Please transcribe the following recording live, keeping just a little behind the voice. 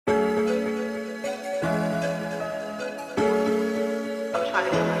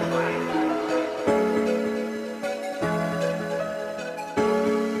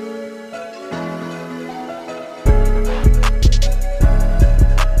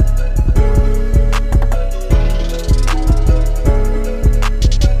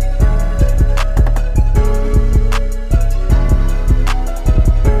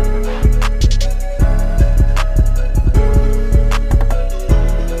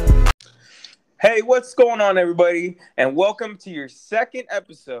Hey, what's going on, everybody? And welcome to your second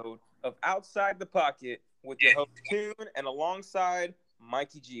episode of Outside the Pocket with your host, Tune, and alongside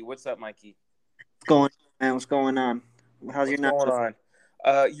Mikey G. What's up, Mikey? What's going on, man? What's going on? How's your What's night going so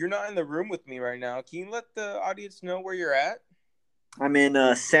far? on? You're not in the room with me right now. Can you let the audience know where you're at? I'm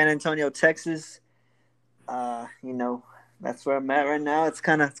in San Antonio, Texas. Uh, you know, that's where I'm at right now. It's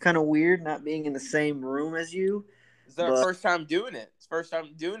kind of weird not being in the same room as you, This is our but first time doing it. It's first time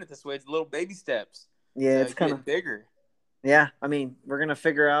doing it this way. It's little baby steps yeah, to it's kind getting of bigger. yeah. I mean, we're gonna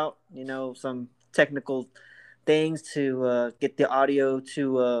figure out some technical things to get the audio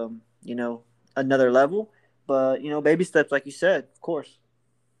to another level. But baby steps, like you said, of course.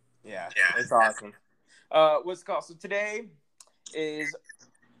 Yeah, it's awesome. What's it called? So today is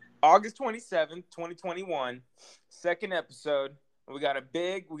August 27th, 2021, second episode. We got a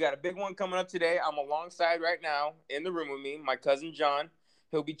big one coming up today. I'm alongside right now in the room with me, my cousin John.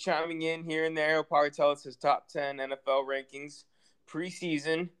 He'll be chiming in here and there. He'll probably tell us his top 10 NFL rankings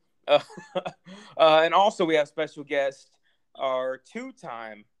preseason. Uh, and also we have special guest, our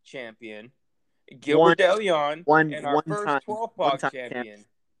two-time champion, One, Gilbert DeLeon, and our one first time, 12 one Pog time champ. champion.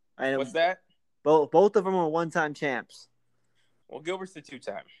 I know What's that? both of them are one time champs. Well, Gilbert's the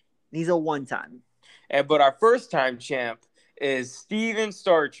two-time. He's a one time. But our first time champ is Steven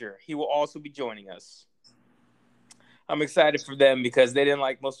Starcher. He will also be joining us. I'm excited for them because they didn't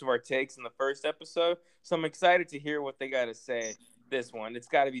like most of our takes in the first episode. So I'm excited to hear what they got to say this one. It's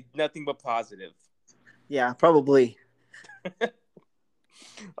got to be nothing but positive. Yeah, probably.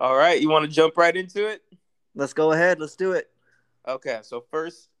 All right. You want to jump right into it? Let's go ahead. Let's do it. Okay. So,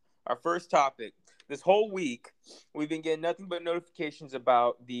 our first topic. This whole week, we've been getting nothing but notifications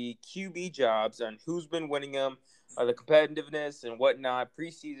about the QB jobs and who's been winning them, the competitiveness and whatnot,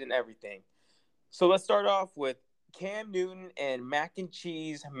 preseason, everything. So let's start off with Cam Newton and Mac and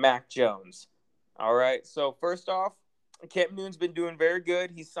Cheese Mac Jones. All right. So first off, Cam Newton's been doing very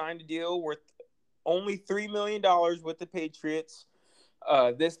good. He signed a deal worth only $3 million with the Patriots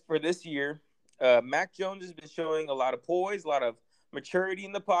this year. Mac Jones has been showing a lot of poise, a lot of maturity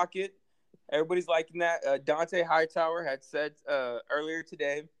in the pocket. Everybody's liking that. Dante Hightower had said earlier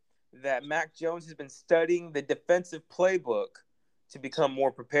today that Mac Jones has been studying the defensive playbook to become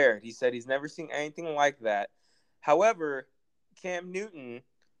more prepared. He said he's never seen anything like that. However, Cam Newton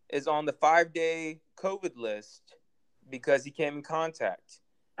is on the 5-day COVID list because he came in contact.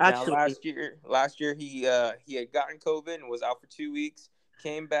 Now, Actually, last year he had gotten COVID and was out for 2 weeks.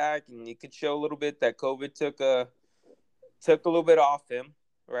 Came back and you could show a little bit that COVID took a little bit off him,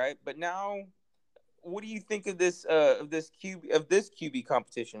 right? But now, what do you think of this QB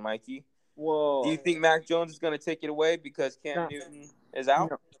competition, Mikey? Do well, you think Mac Jones is going to take it away because Cam no, Newton is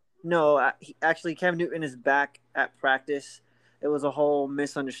out? no, no. Actually, Cam Newton is back at practice. It was a whole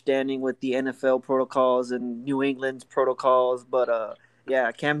misunderstanding with the NFL protocols and New England's protocols, but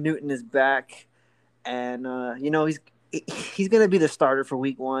yeah, Cam Newton is back, and he's gonna be the starter for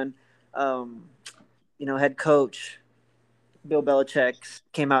Week 1. Um, head coach Bill Belichick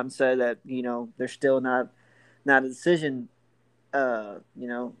came out and said that there's still not a decision.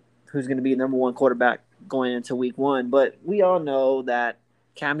 Who's going to be number one quarterback going into Week 1? But we all know that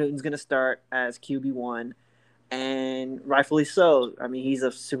Cam Newton's going to start as QB1, and rightfully so. I mean, he's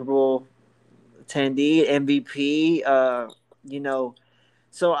a Super Bowl attendee, MVP. You know,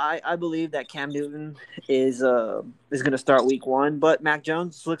 so I believe that Cam Newton is going to start Week 1, but Mac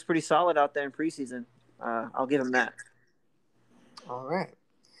Jones looks pretty solid out there in preseason. I'll give him that. All right.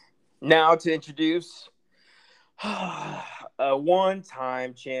 Now to introduce a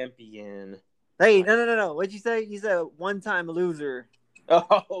one-time champion. Hey, no. What'd you say? You said one-time loser.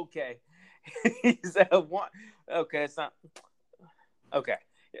 Oh, okay. He's a one. Okay, it's not. Okay,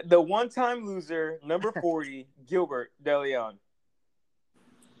 the one-time loser, number 40, Gilbert DeLeon.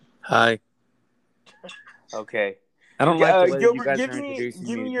 Hi. Okay, I don't like the way that you Gilbert, guys give are me introducing give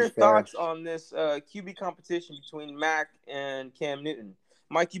me, me to be your fair. thoughts on this QB competition between Mac and Cam Newton.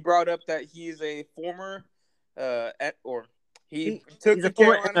 Mikey brought up that he is a former, he took He's a the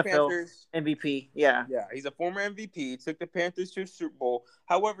former Carolina NFL Panthers. MVP. Yeah. Yeah, he's a former MVP. Took the Panthers to a Super Bowl.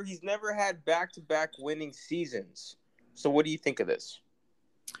 However, he's never had back-to-back winning seasons. So, what do you think of this?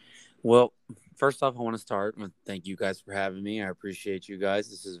 Well, first off, I want to start with thank you guys for having me. I appreciate you guys.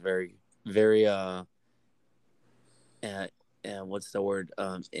 This is very, very, what's the word?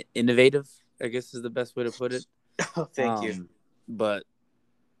 Innovative, I guess is the best way to put it. Oh, thank you. But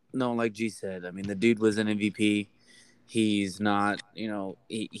no, like G said, I mean, the dude was an MVP. He's not,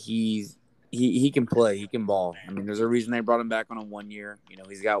 he can play, he can ball. I mean, there's a reason they brought him back on a 1 year.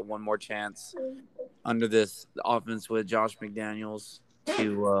 He's got one more chance under this offense with Josh McDaniels.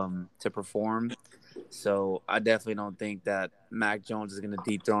 to perform. So I definitely don't think that Mac Jones is going to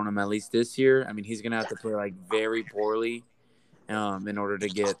dethrone him at least this year. I mean, he's going to have to play like very poorly in order to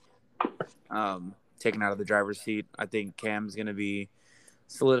get taken out of the driver's seat. I think Cam's going to be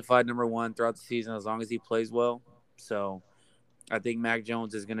solidified number one throughout the season as long as he plays well. So I think Mac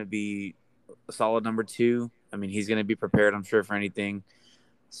Jones is going to be a solid number two. I mean, he's going to be prepared, I'm sure, for anything.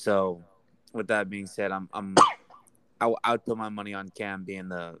 So with that being said, I would put my money on Cam being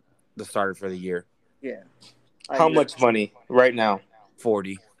the starter for the year. Yeah. How much money right now?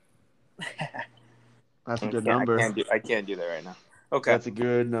 40. That's a good number. I can't do that right now. Okay. That's a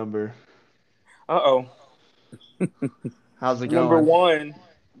good number. Uh-oh. How's it going? Number one,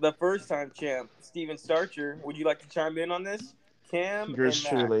 the first-time champ, Steven Starcher. Would you like to chime in on this? Cam Yours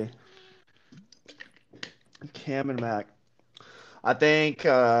and Mac. truly. Cam and Mac. I think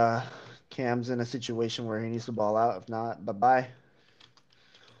Cam's in a situation where he needs to ball out. If not, bye-bye.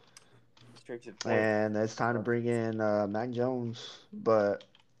 Straight to the point. And it's time to bring in Mac Jones. But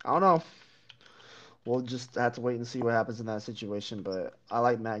I don't know. We'll just have to wait and see what happens in that situation. But I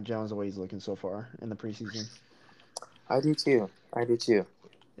like Mac Jones the way he's looking so far in the preseason. I do too.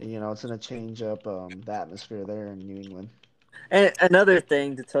 You know, it's going to change up the atmosphere there in New England. And another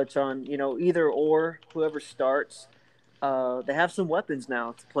thing to touch on, you know, either or, whoever starts, they have some weapons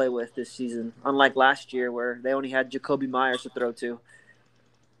now to play with this season, unlike last year where they only had Jacoby Myers to throw to.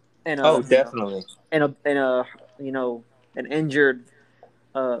 And Definitely. And an injured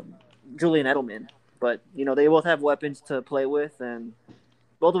Julian Edelman. But, you know, they both have weapons to play with, and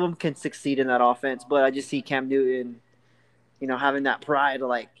both of them can succeed in that offense. But I just see Cam Newton, you know, having that pride of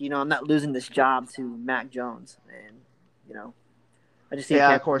like, you know, I'm not losing this job to Mac Jones. And, you know, I just see Yeah,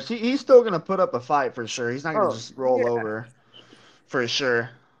 Cam. of course. He's still going to put up a fight for sure. He's not going to just roll over for sure.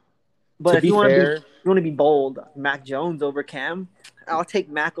 But To if be you want fair- to be bold, Mac Jones over Cam, I'll take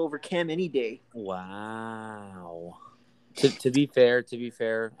Mac over Cam any day. Wow. To be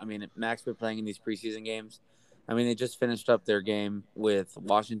fair, I mean, Mac's been playing in these preseason games. I mean, they just finished up their game with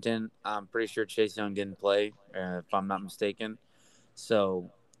Washington. I'm pretty sure Chase Young didn't play, if I'm not mistaken. So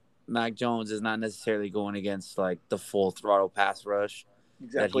Mac Jones is not necessarily going against like the full throttle pass rush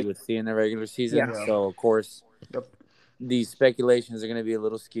that he would see in the regular season. Yeah. So of course, Yep. these speculations are going to be a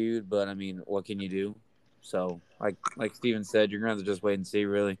little skewed, but I mean, what can you do? So like Steven said, you're going to have to just wait and see,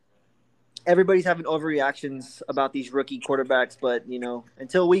 really. Everybody's having overreactions about these rookie quarterbacks, but, you know,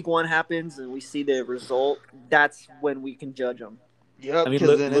 until week one happens and we see the result, that's when we can judge them. Yep, I mean, because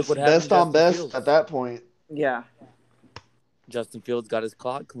look then what it's happened best to on Justin best Fields. at that point. Yeah. Justin Fields got his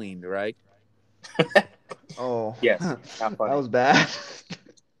clock cleaned, right? Oh, Yes. that was bad.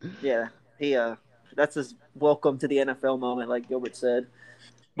 Yeah. That's his welcome to the NFL moment, like Gilbert said.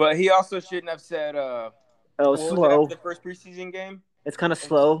 But he also shouldn't have said Oh, what was it slow. after the first preseason game? It's kind of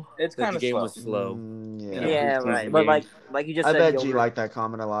slow. It's That kind the of game slow. was slow. Yeah. Yeah, preseason right. But game. like you just I said, bet Gilbert, G liked that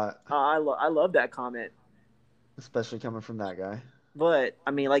comment a lot, I love that comment. especially coming from that guy. But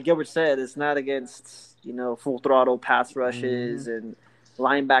I mean, like Gilbert said, it's not against, you know, full throttle pass rushes and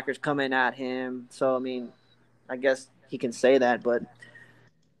linebackers coming at him. So I mean, I guess he can say that, but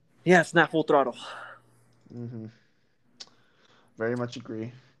yeah, it's not full throttle. Mm-hmm. Very much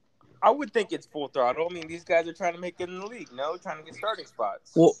agree. I would think it's full throttle. I mean, these guys are trying to make it in the league, trying to get starting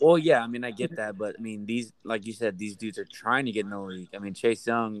spots. Well, yeah. I mean, I get that, but I mean, these, like you said, these dudes are trying to get in the league. I mean, Chase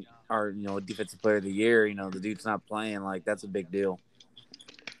Young, defensive player of the year. You know, the dude's not playing. Like, that's a big deal.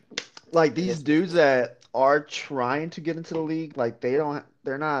 Like these dudes that are trying to get into the league, like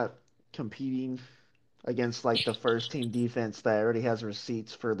they're not competing against like the first team defense that already has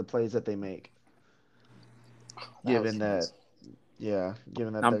receipts for the plays that they make. Given that they're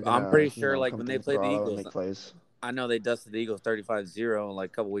I'm gonna, pretty you sure, know, like come when through they played the throttle and Eagles, make plays. I know they dusted the Eagles 35-0 like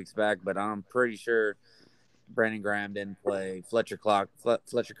a couple weeks back, but I'm pretty sure Brandon Graham didn't play, Fletcher Cox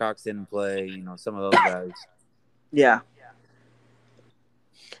didn't play. You know, some of those guys. Yeah.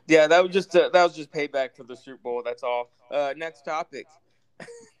 Yeah, that was just payback for the Super Bowl. That's all. Next topic.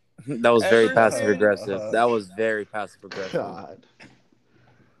 That was very Ever passive since- aggressive. That was very passive aggressive. God.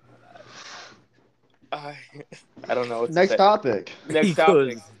 I don't know. What to Next say. topic. Next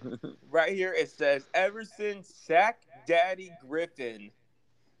topic. Right here it says, ever since Sack Daddy Griffin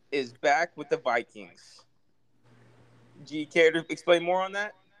is back with the Vikings. Do you care to explain more on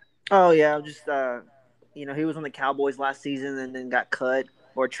that? Oh yeah, just he was on the Cowboys last season and then got cut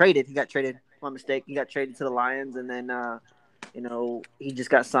or traded. He got traded. My mistake. He got traded to the Lions and then he just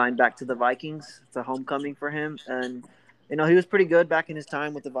got signed back to the Vikings. It's a homecoming for him, and he was pretty good back in his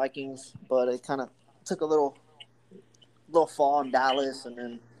time with the Vikings, but it kind of took a little fall in Dallas and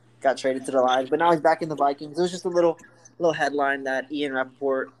then got traded to the Lions. But now he's back in the Vikings. It was little headline that Ian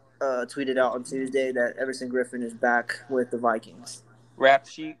Rappaport tweeted out on Tuesday that Everson Griffin is back with the Vikings. Rap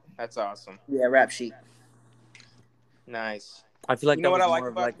sheet. That's awesome. Yeah, rap sheet. Nice. I feel like You that know what was I like more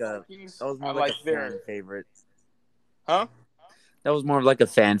of about like the a Vikings? that was more I of like like a their fan favorite. huh? That was more of like a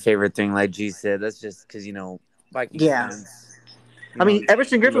fan favorite thing, like G said. That's just because Vikings Yeah. fans. I mean,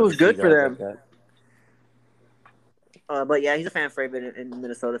 Everson We Griffin love was to see good for guys like them. that. But yeah, he's a fan favorite in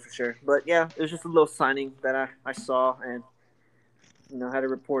Minnesota for sure. But yeah, it was just a little signing that I saw and had to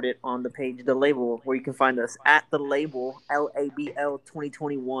report it on the page, The Label, where you can find us at The Label, LABL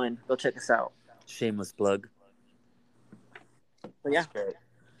 2021. Go check us out. Shameless plug. But yeah. That's great.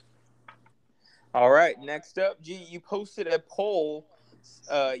 All right, next up, G, you posted a poll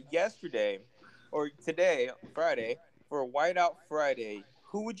yesterday or today, Friday, for Whiteout Friday.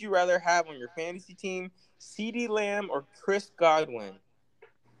 Who would you rather have on your fantasy team, CeeDee Lamb or Chris Godwin?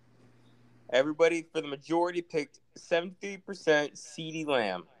 Everybody, for the majority, picked 73% CeeDee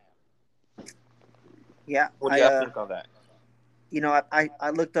Lamb. Yeah. What do y'all think of that? I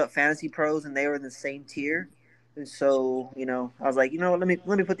looked up Fantasy Pros and they were in the same tier. And so, I was like, let me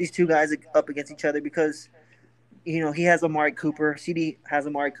put these two guys up against each other because he has Amari Cooper. CD has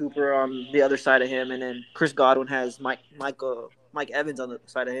Amari Cooper on the other side of him, and then Chris Godwin has Mike Evans on the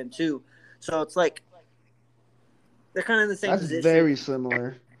side of him too. So it's like they're kind of in the same That's position. very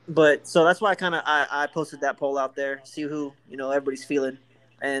similar. But so that's why I posted that poll out there, see who everybody's feeling,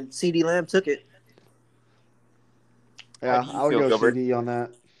 and CD Lamb took it. Yeah, How do you I would feel, go Gilbert? CD on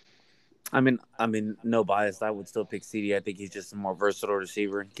that. I mean, no bias. I would still pick CD. I think he's just a more versatile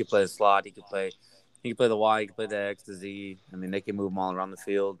receiver. He could play the slot. He could play the Y. He could play the X to Z. I mean, they can move him all around the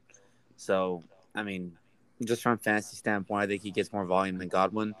field. So, I mean, just from a fantasy standpoint, I think he gets more volume than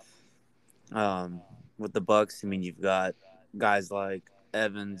Godwin. With the Bucks, I mean, you've got guys like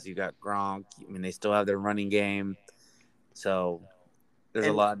Evans. You got Gronk. I mean, they still have their running game. So, there's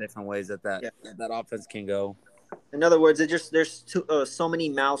a lot of different ways that Yeah. offense can go. In other words, there's so many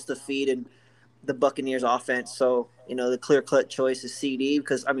mouths to feed in the Buccaneers offense. So the clear cut choice is CD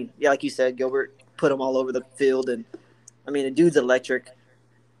because I mean, yeah, like you said, Gilbert put him all over the field, and I mean, the dude's electric.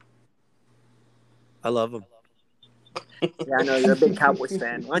 I love him. Yeah, I know you're a big Cowboys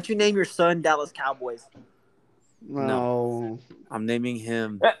fan. Why don't you name your son Dallas Cowboys? No. I'm naming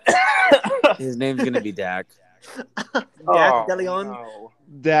him. His name's gonna be Dak. Dak DeLeon. No.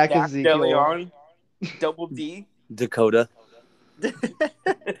 Dak Dak Ezekiel. DeLeon, Double D. Dakota.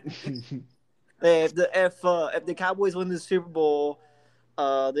 Hey, if the Cowboys win the Super Bowl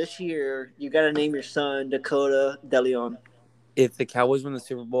this year, you got to name your son Dakota DeLeon. If the Cowboys win the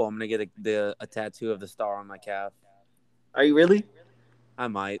Super Bowl, I'm gonna get a tattoo of the star on my calf. Are you really? I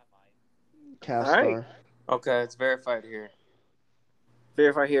might. Calf All right. star. Okay, it's verified here.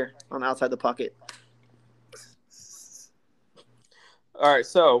 Verify here on Outside the Pocket. All right,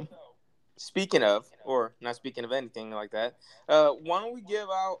 so speaking of, or not speaking of anything like that, why don't we give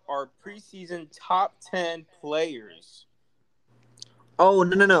out our preseason top 10 players? Oh,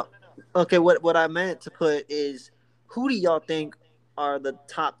 no. Okay, what I meant to put is who do y'all think are the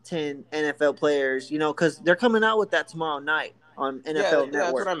top 10 NFL players? Because they're coming out with that tomorrow night on NFL Yeah, Network.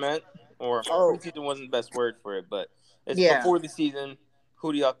 that's what I meant. Or preseason wasn't the best word for it, but it's before the season.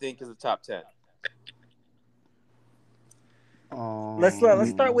 Who do y'all think is the top 10? Let's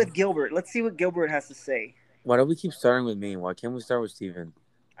start with Gilbert. Let's see what Gilbert has to say. Why do we keep starting with me? Why can't we start with Steven?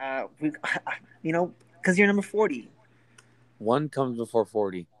 Because you're number 40. One comes before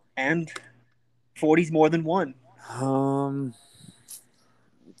 40. And 40's more than one.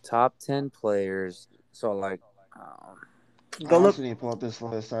 Top 10 players. So Go look. Need to pull up this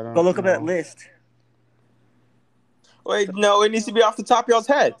list. I don't. Go look up that list. Wait, no, it needs to be off the top of y'all's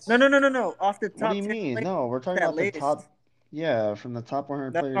heads. No. Off the top. What do you mean? players, No, we're talking about the top. Yeah, from the top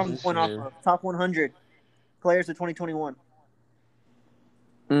 100 That's players this one year. off of top 100 players of 2021.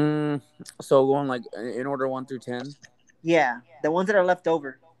 So going in order 1 through 10. Yeah, the ones that are left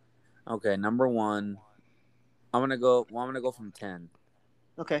over. Okay, number 1. I'm gonna go from 10.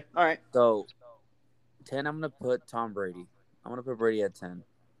 Okay, all right. So 10, I'm gonna put Tom Brady. I'm gonna put Brady at 10.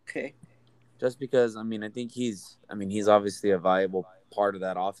 Okay. Just because I think he's obviously a valuable part of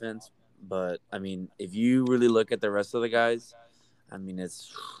that offense. But I mean, if you really look at the rest of the guys, I mean,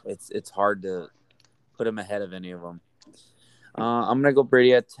 it's hard to put him ahead of any of them. I'm gonna go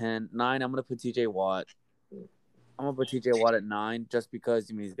Brady at 10. 9, I'm gonna put TJ Watt. I'm gonna put TJ Watt at 9, just because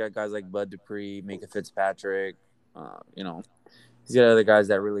he's got guys like Bud Dupree, Micah Fitzpatrick. He's got other guys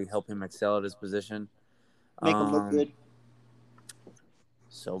that really help him excel at his position. Make him look good.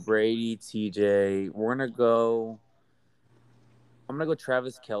 So Brady, TJ, I'm gonna go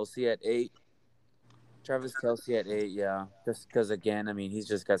Travis Kelce at 8. Travis Kelsey at 8, yeah. Just because, again, I mean, he's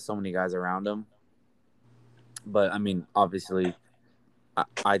just got so many guys around him. But, I mean, obviously,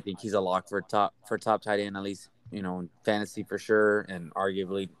 I think he's a lock for top tight end, at least, in fantasy for sure, and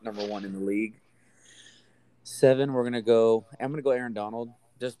arguably number one in the league. 7, I'm going to go Aaron Donald,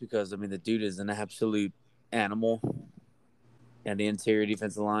 just because, I mean, the dude is an absolute animal and the interior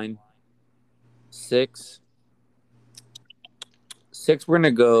defensive line. 6, we're going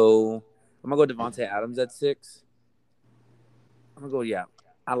to go – I'm going to go Devontae Adams at 6. I'm going to go, yeah.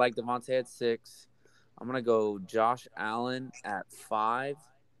 I like Devontae at 6. I'm going to go Josh Allen at 5.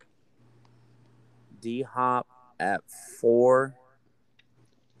 D-Hop at 4.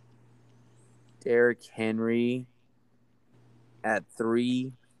 Derrick Henry at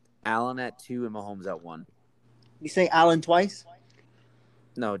 3. Allen at 2, and Mahomes at 1. You say Allen twice?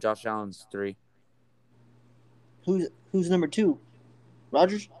 No, Josh Allen's 3. Who's number 2?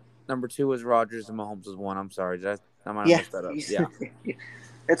 Rodgers? Number 2 was Rodgers, and Mahomes was 1. I'm sorry. I might have Yeah. messed that up. Yeah.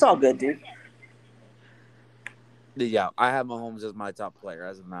 It's all good, dude. Yeah, I have Mahomes as my top player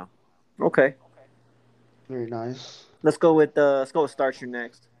as of now. Okay. Very nice. Let's go with Starcher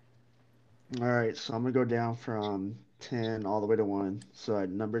next. All right, so I'm gonna go down from 10 all the way to 1. So at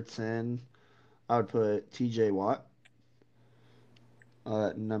number 10, I would put T.J. Watt.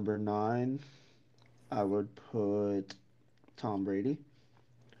 At number 9, I would put Tom Brady.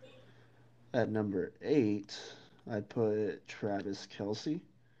 At number 8, I'd put Travis Kelsey.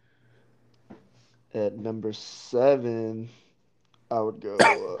 At number 7, I would go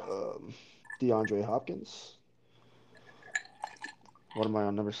DeAndre Hopkins. What am I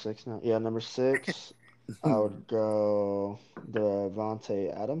on, number 6 now? Yeah, number 6, I would go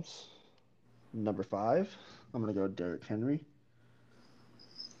Devontae Adams. Number 5, I'm going to go Derrick Henry.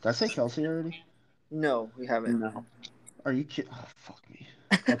 Did I say Kelsey already? No, we haven't. No. Are you kidding? Oh, fuck me.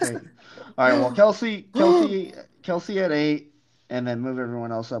 Okay. All right, well, Kelsey at 8, and then move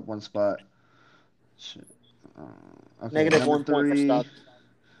everyone else up 1 spot. Shit. Okay, Negative number 1 point for 3, stock.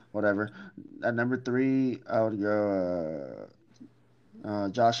 whatever. At number 3, I would go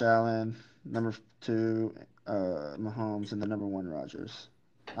Josh Allen. Number 2, Mahomes, and then number 1, Rodgers.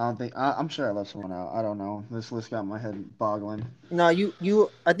 I'm sure I left someone out. I don't know. This list got my head boggling. No, I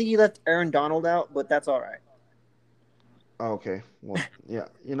think you left Aaron Donald out, but that's all right. Oh, okay. Well, yeah.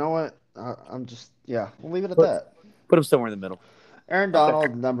 You know what? We'll leave it at that. Put him somewhere in the middle. Aaron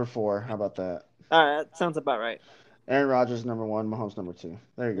Donald, number 4. How about that? All right, that sounds about right. Aaron Rodgers, number 1. Mahomes, number 2.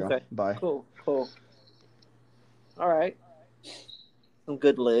 There you go. Okay. Bye. Cool. All right. Some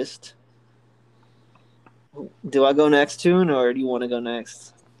good list. Do I go next, Tune, or do you want to go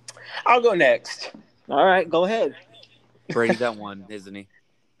next? I'll go next. All right, go ahead. Brady's at 1, isn't he?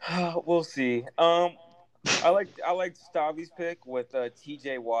 We'll see. I like Stavi's pick with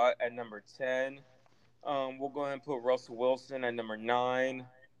T.J. Watt at number 10. We'll go ahead and put Russell Wilson at number 9.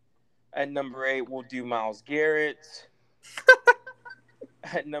 At number 8, we'll do Myles Garrett.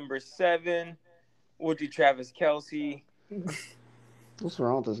 At number 7, we'll do Travis Kelsey. What's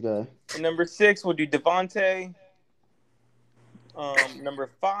wrong with this guy? At number 6, we'll do Devontae. Number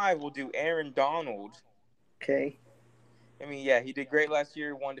 5, we'll do Aaron Donald. Okay. I mean, yeah, he did great last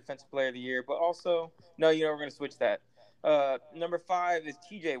year, won Defensive Player of the Year, but also, no, we're going to switch that. Number 5 is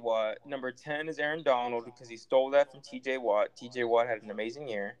T.J. Watt. Number 10 is Aaron Donald because he stole that from T.J. Watt. T.J. Watt had an amazing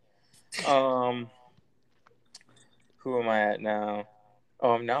year. Who am I at now?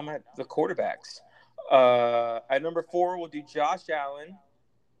 Now I'm at the quarterbacks. At number 4, we'll do Josh Allen.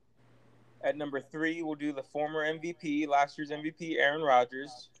 At number 3, we'll do the former MVP, last year's MVP, Aaron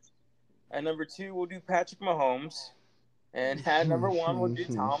Rodgers. At number 2, we'll do Patrick Mahomes. And at number 1, we'll do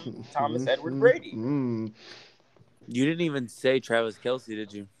Thomas Edward Brady. You didn't even say Travis Kelsey,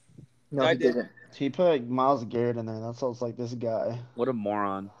 did you? No, he didn't. He put Myles Garrett in there. That sounds like this guy. What a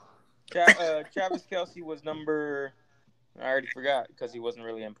moron. Travis Kelsey was number... I already forgot because he wasn't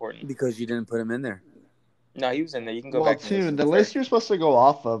really important. Because you didn't put him in there. No, he was in there. You can go back. Tune, the list you're supposed to go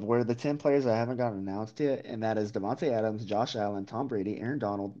off of were the 10 players that haven't gotten announced yet, and that is Devontae Adams, Josh Allen, Tom Brady, Aaron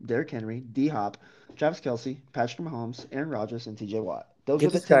Donald, Derrick Henry, D-Hop, Travis Kelsey, Patrick Mahomes, Aaron Rodgers, and T.J. Watt. Those are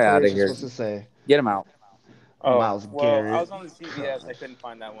the 10 players you're supposed to say. Get him out. Myles Garrett. I was on the CBS. I couldn't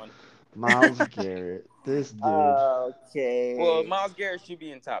find that one. Myles Garrett. This dude. Okay. Well, Myles Garrett should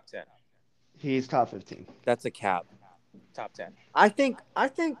be in top 10. He's top 15. That's a cap. Top 10. I think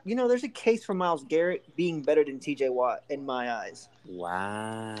there's a case for Myles Garrett being better than T.J. Watt in my eyes.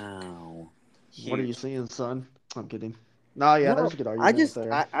 Wow. What are you seeing, son? I'm kidding. There's a good argument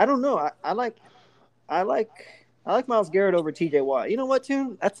there. I don't know. I like Myles Garrett over T.J. Watt. You know what,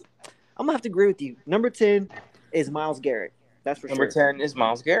 Tune? I'm gonna have to agree with you. Number 10 is Myles Garrett. That's for Number sure. 10 is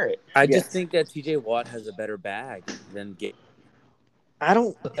Myles Garrett. I Yes. just think that T.J. Watt has a better bag than Garrett. I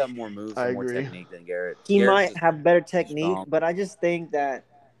don't. He's got more moves I and more agree. technique than Garrett. He Garrett's might just have better technique, strong. but I just think that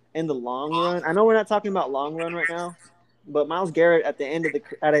in the long run, I know we're not talking about long run right now, but Myles Garrett at the end of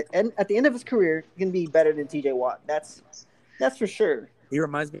at the end of his career can be better than T.J. Watt. That's for sure. He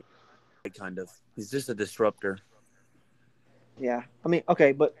reminds me, kind of. He's just a disruptor. Yeah, I mean,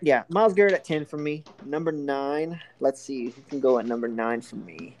 okay, but yeah, Myles Garrett at 10 for me. Number 9, let's see who can go at number 9 for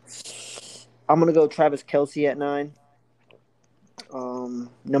me. I'm gonna go Travis Kelce at 9.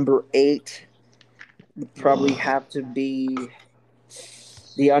 Number 8 would probably have to be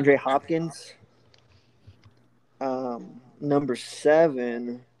DeAndre Hopkins. Number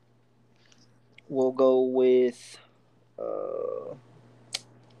 7, we'll go with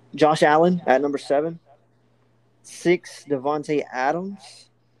Josh Allen at number 7. 6, Devontae Adams.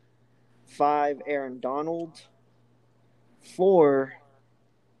 5, Aaron Donald. 4,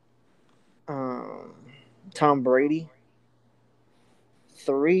 Tom Brady.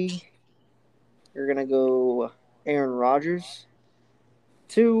 3, you're going to go Aaron Rodgers.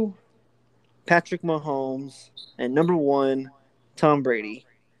 2, Patrick Mahomes. And number 1, Tom Brady.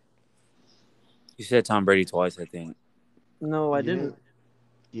 You said Tom Brady twice, I think. No, I You didn't.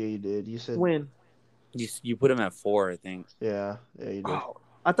 Yeah, you did. You said When? You put him at 4, I think. Yeah, you did. Oh,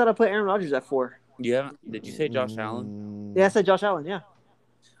 I thought I put Aaron Rodgers at 4. You haven't? Did you say Josh Allen? Yeah, I said Josh Allen, yeah.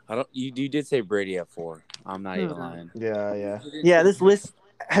 I don't. You did say Brady at 4. I'm not even lying. Yeah. Yeah, this list.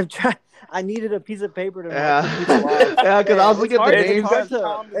 I needed a piece of paper to Yeah. mark people off. Yeah, 'cause I was looking at the It's names.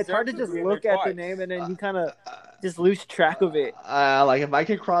 hard to just look at the name and then you kind of just lose track of it. Like if I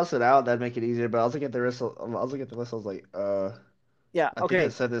could cross it out, that'd make it easier. But I was looking at the list. I was looking at the list. I was like, Yeah, I think okay. I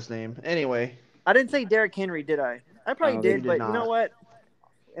said this name. Anyway, I didn't say Derrick Henry, did I? I probably you did, did but not. you know what?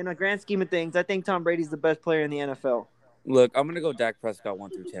 In a grand scheme of things, I think Tom Brady's the best player in the NFL. Look, I'm gonna go Dak Prescott 1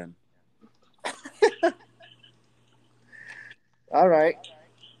 through 10. All right.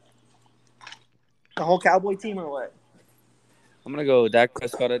 The whole Cowboy team or what? I'm gonna go Dak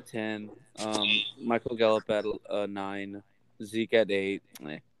Prescott at 10. Michael Gallup at 9. Zeke at 8.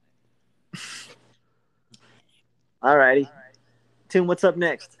 All righty. Tim, what's up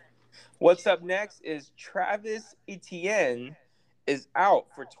next? What's up next is Travis Etienne is out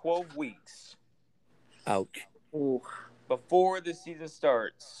for 12 weeks Ouch. Ooh. before the season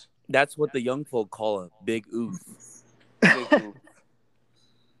starts. That's what the young folk call a big oof. Big oof.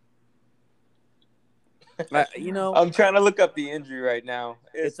 I'm trying to look up the injury right now.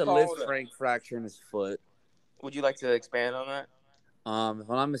 It's a called Liz Frank fracture in his foot. Would you like to expand on that? If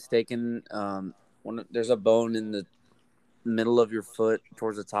I'm not mistaken, there's a bone in the middle of your foot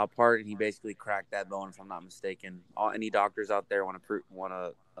towards the top part, and he basically cracked that bone. If I'm not mistaken, any doctors out there want to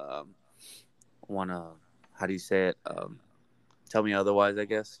how do you say it? Tell me otherwise, I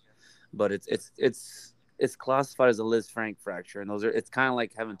guess. But it's classified as a Liz Frank fracture, and it's kind of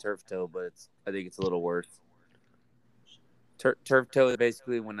like having turf toe, but I think it's a little worse. Turf toe is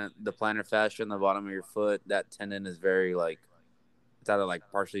basically when the plantar fascia in the bottom of your foot, that tendon is very it's either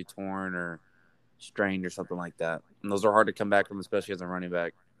partially torn or strained or something like that. And those are hard to come back from, especially as a running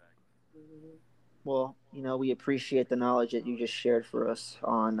back. Well, we appreciate the knowledge that you just shared for us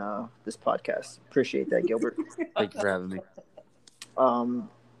on this podcast. Appreciate that, Gilbert. Thank you for having me.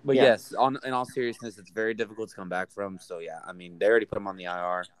 But Yeah. yes, in all seriousness, it's very difficult to come back from. So yeah, I mean, they already put him on the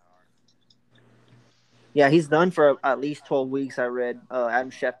IR. Yeah, he's done for at least 12 weeks, I read.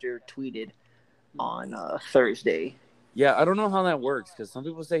 Adam Schefter tweeted on Thursday. Yeah, I don't know how that works because some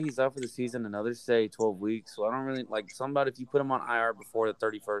people say he's out for the season and others say 12 weeks. So I don't really something about if you put him on IR before the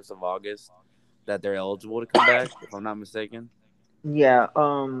 31st of August that they're eligible to come back, if I'm not mistaken. Yeah,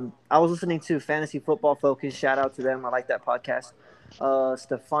 I was listening to Fantasy Football Focus. Shout out to them. I like that podcast.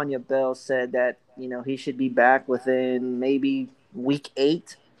 Stefania Bell said that, he should be back within maybe week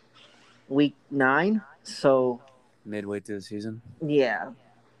 8, week 9. So Midway through the season. Yeah.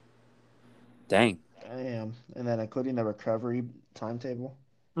 Dang. Damn. And then including the recovery timetable.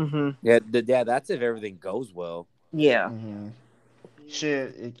 Mm-hmm. Yeah, that's if everything goes well. Yeah. Mm-hmm.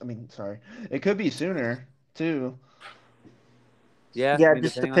 Shit. Sorry. It could be sooner too. Yeah. Yeah, just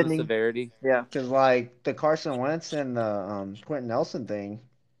just depending on the depending. severity. Yeah. Because the Carson Wentz and the Quentin Nelson thing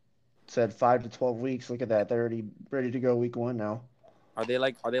said 5 to 12 weeks. Look at that. They're already ready to go week 1 now. Are they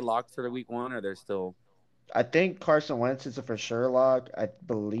locked for the week 1 or they're still? I think Carson Wentz is a for sure lock, I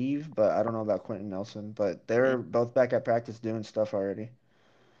believe, but I don't know about Quentin Nelson. But they're both back at practice doing stuff already,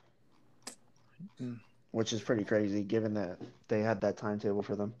 which is pretty crazy given that they had that timetable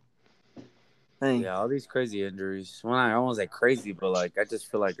for them. Dang. Yeah, all these crazy injuries. Well, I almost say crazy, but I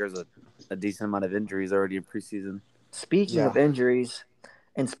just feel like there's a decent amount of injuries already in preseason. Speaking Yeah. of injuries,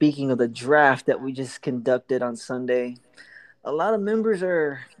 and speaking of the draft that we just conducted on Sunday, a lot of members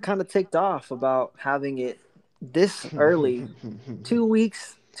are kind of ticked off about having it this early, 2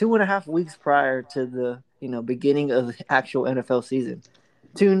 weeks, 2.5 weeks prior to the beginning of the actual NFL season.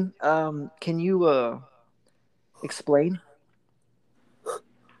 Tune, can you explain?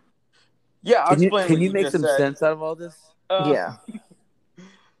 Yeah, I'll Can you explain can what you you make just some said. sense out of all this? Uh, Yeah,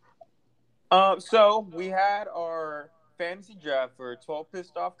 so we had our fantasy draft for 12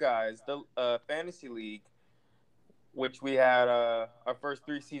 pissed off guys, the fantasy league, which we had our first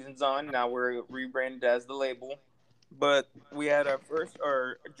 3 seasons on. Now we're rebranded as the label. But we had our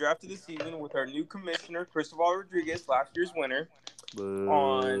draft of the season with our new commissioner, Cristobal Rodriguez, last year's winner,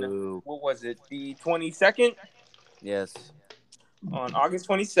 on Boo. what was it, the 22nd? Yes. On August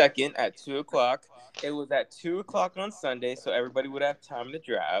 22nd at 2 o'clock. It was at 2 o'clock on Sunday, so everybody would have time to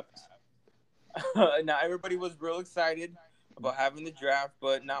draft. Now everybody was real excited about having the draft,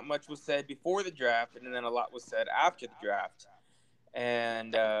 but not much was said before the draft, and then a lot was said after the draft.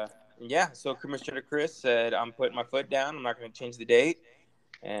 And yeah, so Commissioner Chris said, "I'm putting my foot down. I'm not going to change the date,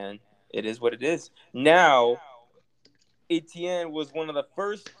 and it is what it is." Now, Etienne was one of the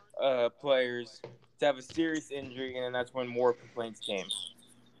first players to have a serious injury, and then that's when more complaints came.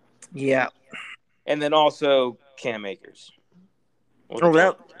 yeah. And then also Cam Akers. Well, the Oh,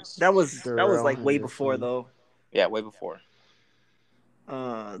 that Joneses. that was that was Darrell like way before Henderson. though. Yeah, way before.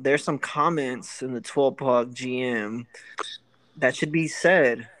 There's some comments in the 12 Pog GM that should be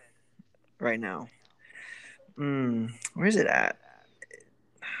said right now. Where's it at?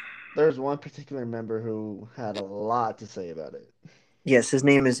 There's one particular member who had a lot to say about it. Yes, his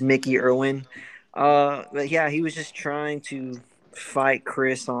name is Mickey Irwin. But yeah, he was just trying to fight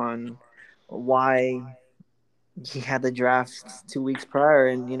Chris on why he had the draft 2 weeks prior,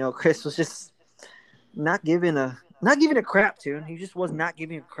 and Chris was just not giving a crap to him. He just was not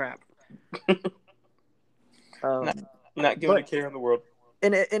giving a crap. Not, Um, not giving a but care in the world.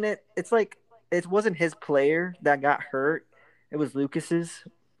 it's like it wasn't his player that got hurt; it was Lucas's.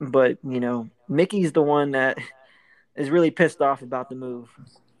 But Mickey's the one that is really pissed off about the move.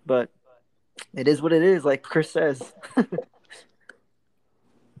 But it is what it is, like Chris says.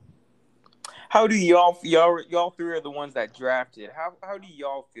 How do y'all three are the ones that drafted? How do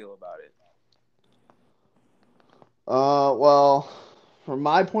y'all feel about it? Well, from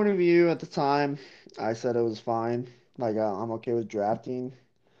my point of view at the time, I said it was fine. Like, I'm okay with drafting.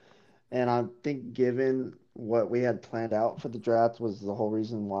 And I think given what we had planned out for the draft was the whole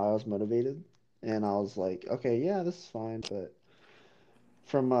reason why I was motivated. And I was like, okay, yeah, this is fine. But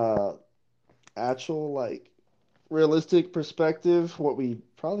from a actual, like, realistic perspective, what we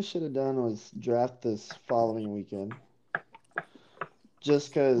probably should have done was draft this following weekend. Just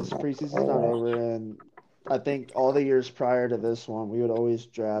because preseason's not over, and I think all the years prior to this one, we would always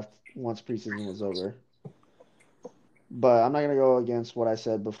draft once preseason was over. But I'm not gonna go against what I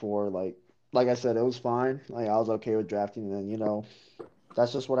said before. Like I said, it was fine. Like I was okay with drafting, and then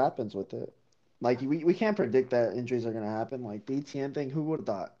that's just what happens with it. Like we can't predict that injuries are gonna happen. Like the ETN thing, who would have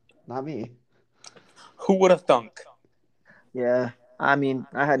thought? Not me. Who would have thunk? Yeah, I mean,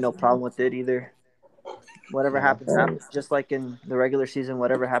 I had no problem with it either. Whatever Yeah. happens, happens. Just like in the regular season,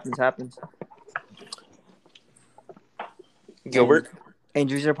 whatever happens, happens. And Gilbert?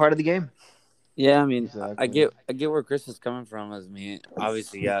 injuries are part of the game. Yeah, I mean, I Exactly. get where Chris is coming from. As me,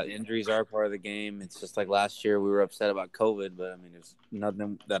 obviously, yeah, injuries are part of the game. It's just like last year we were upset about COVID, but I mean, there's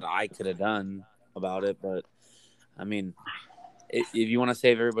nothing that I could have done about it. But I mean, if you want to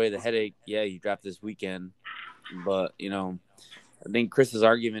save everybody the headache, yeah, you draft this weekend. But I think Chris's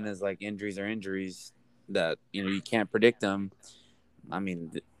argument is like injuries are injuries that you can't predict them. I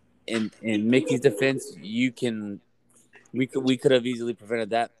mean, in Mickey's defense, we could have easily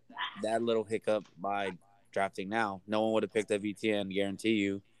prevented that little hiccup by drafting now. No one would have picked up ETN, guarantee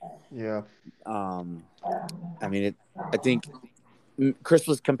you. Yeah. I mean, I think Chris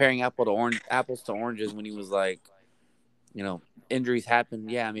was comparing apples to oranges when he was like, injuries happen.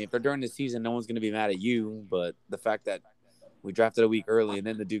 Yeah, I mean, if they're during the season, no one's going to be mad at you. But the fact that we drafted a week early and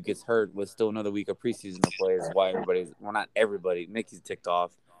then the dude gets hurt with still another week of preseason to play is why not everybody. Mickey's ticked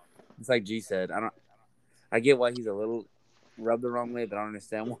off. It's like G said. I get why he's a little rubbed the wrong way, but I don't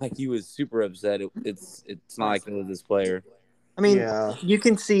understand why he was super upset. It's not like it was this player. I mean, Yeah. you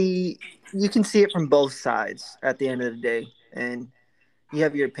can see it from both sides at the end of the day, and you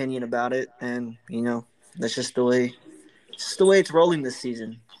have your opinion about it, and that's just the way it's rolling this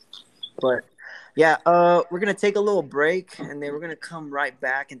season. But yeah, we're gonna take a little break, and then we're gonna come right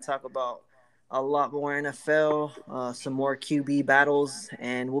back and talk about a lot more NFL, some more QB battles,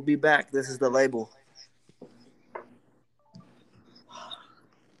 and we'll be back. This is the label.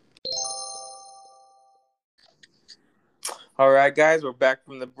 All right, guys, we're back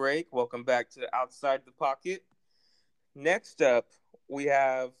from the break. Welcome back to Outside the Pocket. Next up, we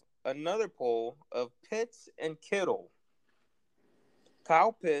have another poll of Pitts and Kittle.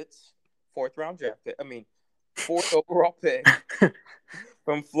 Kyle Pitts, fourth round draft pick. Fourth overall pick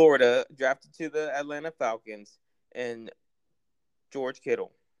from Florida, drafted to the Atlanta Falcons, and George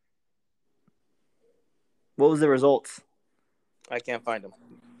Kittle. What was the results? I can't find them.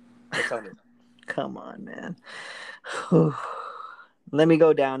 Tell me. Come on, man. Let me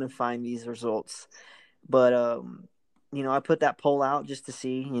go down and find these results. But I put that poll out just to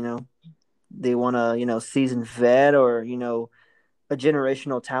see, they want a, seasoned vet or, a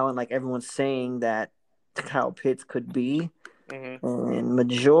generational talent like everyone's saying that Kyle Pitts could be. Mm-hmm. And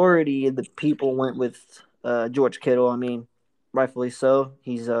majority of the people went with George Kittle. I mean, rightfully so.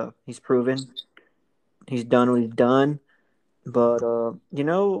 He's proven. He's done what he's done. But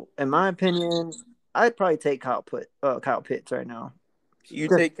in my opinion, I'd probably take Kyle Pitts right now. You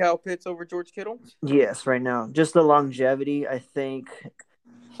take Kyle Pitts over George Kittle? Yes, right now. Just the longevity. I think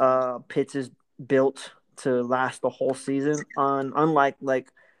Pitts is built to last the whole season. Unlike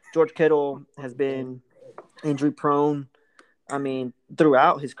George Kittle has been injury prone. I mean,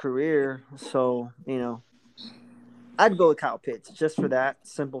 throughout his career. So I'd go with Kyle Pitts just for that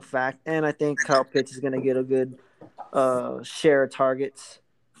simple fact. And I think Kyle Pitts is going to get a good share of targets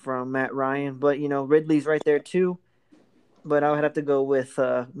from Matt Ryan. But Ridley's right there too. But I would have to go with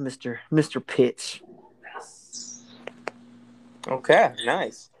Mr. Pitts. Okay,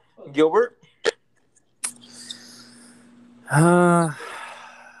 nice. Gilbert? I'd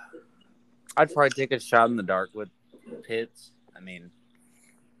probably take a shot in the dark with Pitts.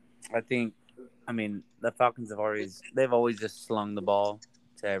 The Falcons they've always just slung the ball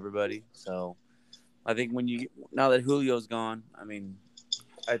to everybody. So I think now that Julio's gone,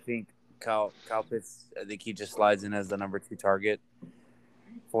 I think Kyle Pitts, I think he just slides in as the number 2 target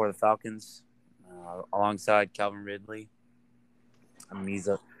for the Falcons, alongside Calvin Ridley.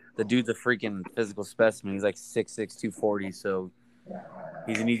 The dude's a freaking physical specimen. He's like 6'6", 240, so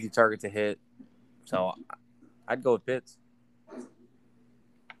he's an easy target to hit. So I'd go with Pitts.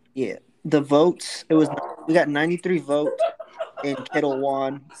 Yeah, the votes. We got 93 votes, and Kittle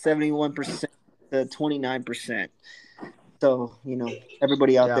won 71% to 29%. So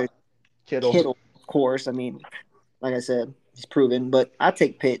everybody out there. Kittle, of course. Like I said, he's proven, but I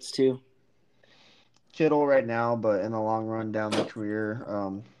take Pitts too. Kittle right now, but in the long run down the career,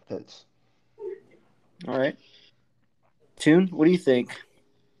 Pitts. All right. Tune, what do you think?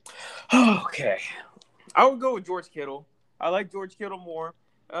 Okay. I would go with George Kittle. I like George Kittle more.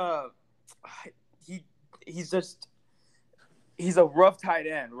 He's a rough tight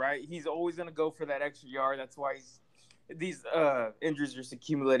end, right? He's always going to go for that extra yard. That's why these injuries are just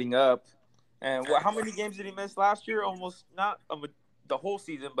accumulating up. And how many games did he miss last year? Almost not the whole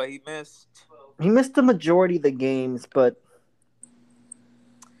season, but he missed. He missed the majority of the games, but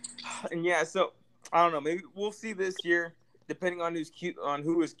and yeah, so I don't know. Maybe we'll see this year, depending on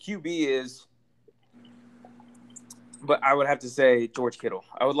who his QB is. But I would have to say George Kittle.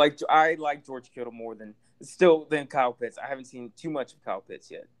 I like George Kittle more than Kyle Pitts. I haven't seen too much of Kyle Pitts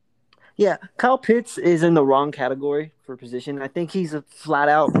yet. Yeah, Kyle Pitts is in the wrong category for position. I think he's a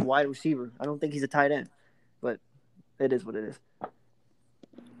flat-out wide receiver. I don't think he's a tight end, but it is what it is.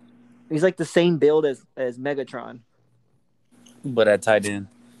 He's like the same build as Megatron. But at tight end.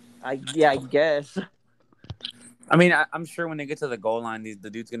 I guess. I'm sure when they get to the goal line, the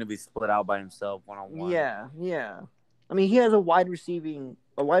dude's going to be split out by himself one-on-one. Yeah. He has a wide receiver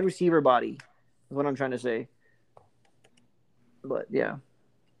body, is what I'm trying to say. But, yeah.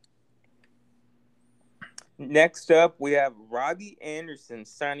 Next up, we have Robbie Anderson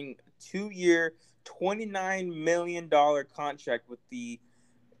signing a 2-year, $29 million contract with the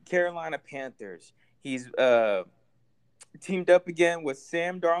Carolina Panthers. He's teamed up again with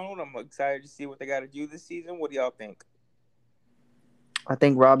Sam Darnold. I'm excited to see what they got to do this season. What do y'all think? I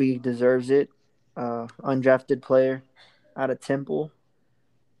think Robbie deserves it. Undrafted player out of Temple.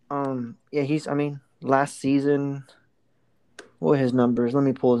 Last season, what were his numbers? Let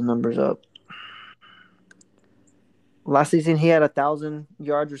me pull his numbers up. Last season, he had 1,000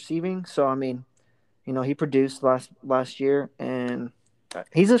 yards receiving. So, he produced last year, and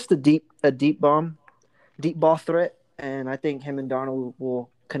he's just a deep ball threat. And I think him and Darnold will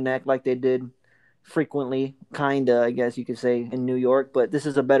connect like they did frequently, I guess you could say, in New York. But this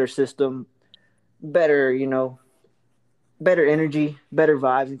is a better system, better energy, better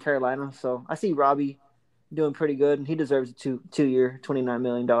vibes in Carolina. So I see Robbie doing pretty good, and he deserves a 2-year, $29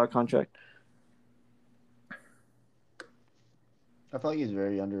 million contract. I feel like he's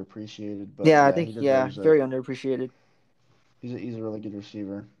very underappreciated. But I think very underappreciated. He's a really good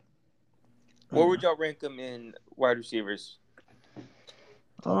receiver. Where would y'all rank him in wide receivers?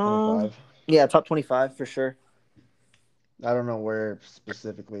 Top 25. Yeah, top 25 for sure. I don't know where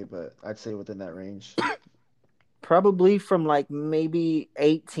specifically, but I'd say within that range. Probably from like maybe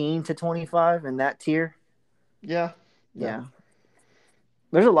 18 to 25 in that tier. Yeah. Yeah.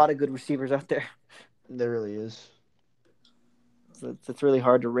 There's a lot of good receivers out there. There really is. So it's really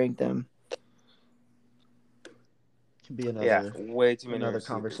hard to rank them. Can be another way too many another receivers.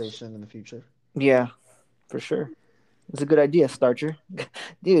 Conversation in the future. Yeah, for sure. It's a good idea, Starcher.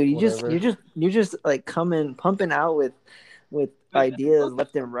 Dude, you're just like pumping out with ideas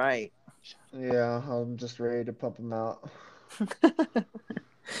left and right. Yeah, I'm just ready to pump them out.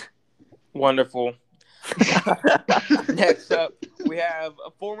 Wonderful. Next up, we have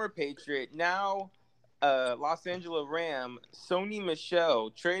a former Patriot, now Los Angeles Ram, Sony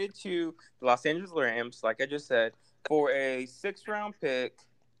Michel, traded to the Los Angeles Rams, like I just said, for a 6th-round pick.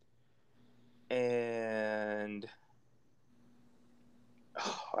 And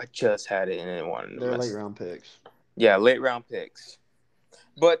I just had it and it wanted to They're mess. late round picks. Yeah, late round picks.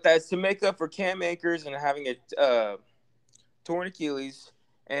 But that's to make up for Cam Akers and having a torn Achilles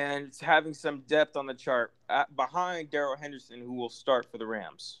and having some depth on the chart behind Darrell Henderson, who will start for the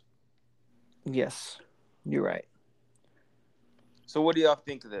Rams. Yes, you're right. So what do y'all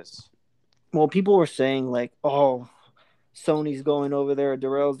think of this? Well, people were saying like, oh, Sony's going over there.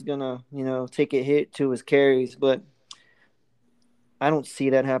 Darrell's gonna, take a hit to his carries, but I don't see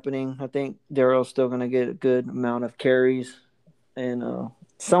that happening. I think Darrell's still gonna get a good amount of carries, and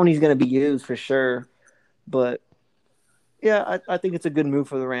Sony's gonna be used for sure. But yeah, I think it's a good move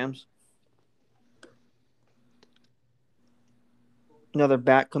for the Rams. Another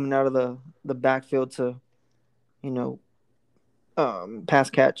back coming out of the backfield to, pass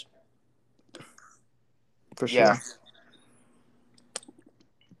catch. For sure. Yeah.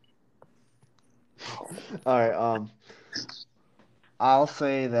 All right. I'll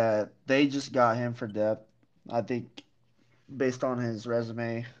say that they just got him for depth. I think based on his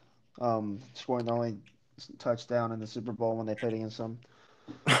resume, scoring the only touchdown in the Super Bowl when they played against him,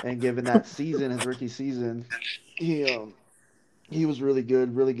 and given that season, his rookie season, he was really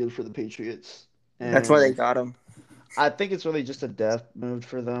good for the Patriots. And that's why they got him. I think it's really just a depth move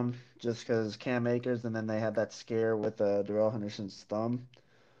for them, just because Cam Akers, and then they had that scare with Darrell Henderson's thumb.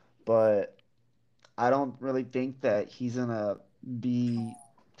 But I don't really think that he's gonna be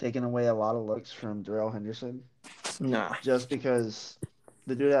taking away a lot of looks from Darrell Henderson. Nah. Just because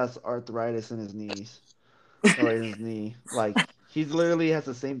the dude has arthritis in his knees. Or in his knee. Like, he literally has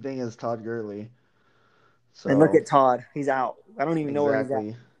the same thing as Todd Gurley. So, and look at Todd. He's out. I don't even know where he's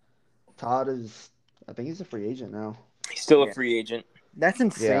at. Todd I think he's a free agent now. He's still a free agent. That's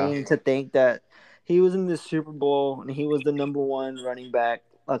insane to think that he was in the Super Bowl and he was the number 1 running back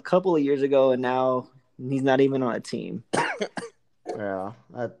a couple of years ago, and now he's not even on a team. Yeah,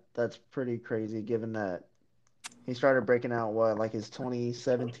 that's pretty crazy given that he started breaking out, like his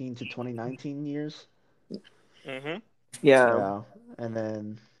 2017 to 2019 years? Mm-hmm. Yeah. And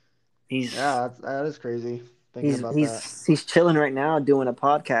then that is crazy. He's chilling right now doing a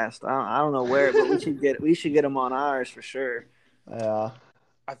podcast. I don't know where, but we should get him on ours for sure. Yeah.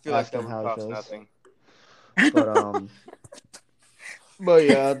 I feel like that would cost nothing. But but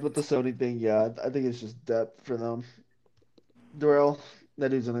yeah, with the Sony thing, yeah, I think it's just depth for them. Darrell, that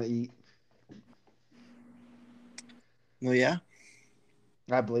dude's gonna eat. Well, yeah.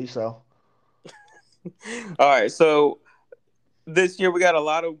 I believe so. All right, so this year we got a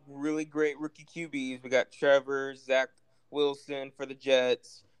lot of really great rookie QBs. We got Trevor, Zach Wilson for the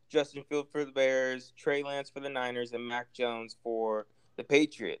Jets, Justin Fields for the Bears, Trey Lance for the Niners, and Mac Jones for the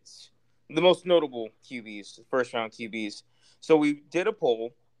Patriots. The most notable QBs, first-round QBs. So we did a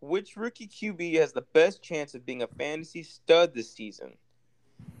poll. Which rookie QB has the best chance of being a fantasy stud this season?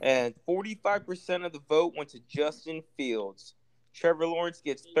 And 45% of the vote went to Justin Fields. Trevor Lawrence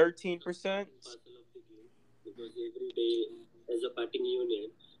gets 13%. Because every day, as a batting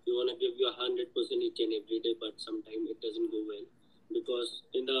unit, you want to give your 100% each and every day, but sometimes it doesn't go well. Because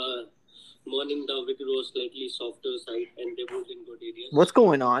in the morning, the wicket was slightly softer side and they moved in good areas. What's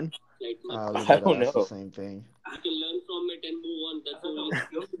going on? I don't know. The same thing. You can learn from it and move on. That's all.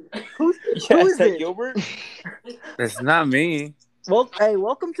 Who is that it? Gilbert? It's not me. Well, hey,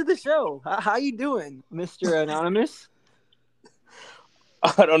 welcome to the show. How you doing, Mr. Anonymous?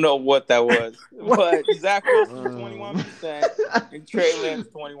 I don't know what that was. But Zach Wilson 21% and Trey Lance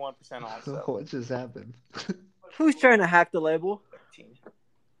 21% also. What just happened? Who's trying to hack the label?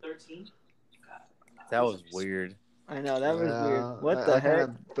 13. That was weird. I know, that was weird. What the I heck? kind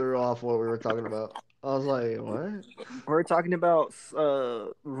of threw off what we were talking about. I was like, what? We're talking about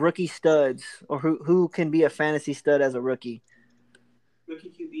rookie studs, or who can be a fantasy stud as a rookie. Rookie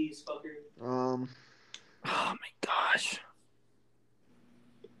QBs, fucker. Um, Oh my gosh.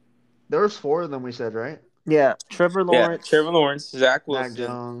 there was 4 of them we said, right? Yeah, Trevor Yeah, Lawrence. Trevor Lawrence, Zach Mac Wilson,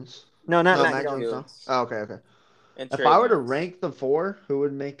 Jones. No, not No, Mac Mac Justin Jones. Jones. No. Fields, Oh, okay. and If Trey I were to Lance. rank the 4, who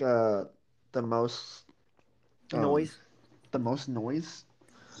would make the most um Noise. the most noise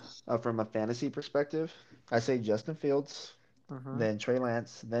from a fantasy perspective? I say Justin Fields, Hmm. then Trey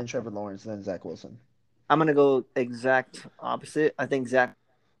Lance, then Trevor Lawrence, then Zach Wilson. I'm gonna go exact opposite. I think Zach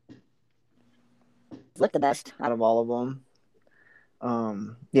looked the best out of all of them.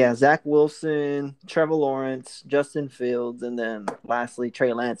 Yeah, Zach Wilson, Trevor Lawrence, Justin Fields, and then lastly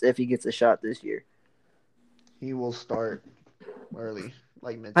Trey Lance if he gets a shot this year. He will start early,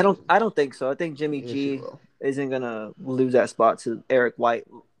 like I don't. midseason. I don't think so. I think Jimmy Yes, he G will. isn't gonna lose that spot to Eric White.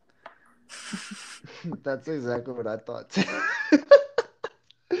 That's exactly what I thought too.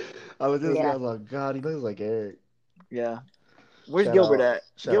 I was just, I Yeah. was like, God, he looks like Eric. Yeah. Where's Gilbert at?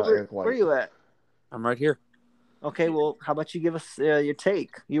 Shout out Gilbert, Eric where White. you at? I'm right here. Okay, well, how about you give us your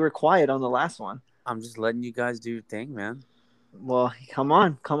take? You were quiet on the last one. I'm just letting you guys do your thing, man. Well, come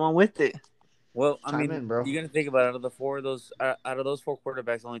on with it. Well, I Chime mean, in, bro. you're gonna think about it, out of those 4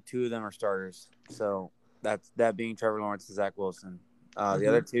 quarterbacks, only 2 of them are starters. So that being Trevor Lawrence and Zach Wilson. The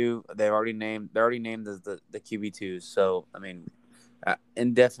other 2, they're already named as the QB2s. So I mean,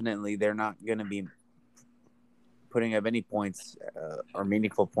 indefinitely, they're not gonna be putting up any points or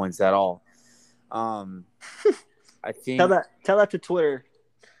meaningful points at all. I think Tell that to Twitter.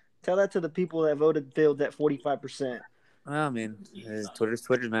 Tell that to the people that voted Fields at 45%. I mean, Twitter's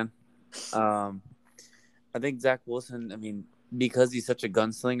Twitter, man. I think Zach Wilson, I mean, because he's such a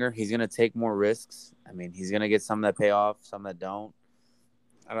gunslinger, he's going to take more risks. I mean, he's going to get some that pay off, some that don't.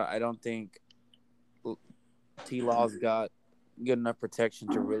 I don't think T-Law's got good enough protection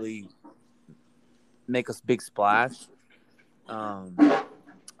to really make a big splash.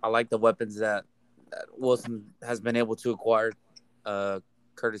 I like the weapons that Wilson has been able to acquire,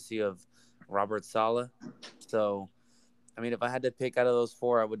 courtesy of Robert Saleh. So, I mean, if I had to pick out of those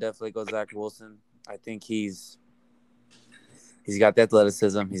 4, I would definitely go Zach Wilson. I think he's got the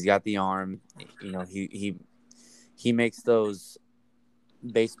athleticism, he's got the arm. You know, he makes those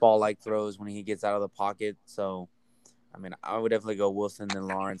baseball-like throws when he gets out of the pocket. So, I mean, I would definitely go Wilson then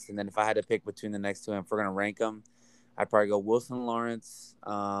Lawrence. And then if I had to pick between the next 2, and if we're gonna rank them, I'd probably go Wilson, Lawrence.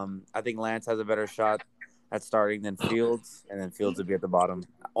 I think Lance has a better shot at starting than Fields, and then Fields would be at the bottom,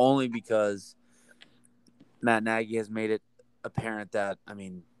 only because Matt Nagy has made it apparent that, I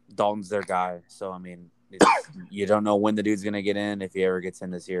mean, Dalton's their guy. So, I mean, you don't know when the dude's going to get in if he ever gets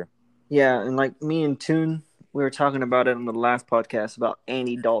in this year. Yeah, and like me and Toon, we were talking about it on the last podcast about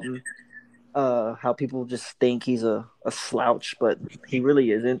Andy Dalton. How people just think he's a slouch, but he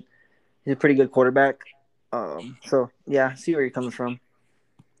really isn't. He's a pretty good quarterback. So, yeah, I see where you're coming from.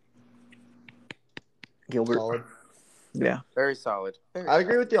 Gilbert. Solid. Yeah. Very solid. I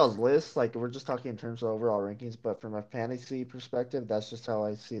agree with y'all's list. Like, we're just talking in terms of overall rankings, but from a fantasy perspective, that's just how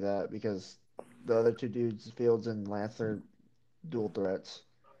I see that because the other 2 dudes, Fields and Lance, are dual threats.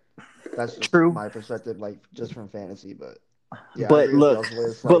 That's just True. my perspective, like just from fantasy. But yeah, I But agree with look, y'all's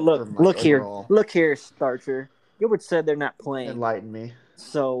list. but Like, from, like, look here, overall. Starcher. Gilbert said they're not playing. Enlighten me.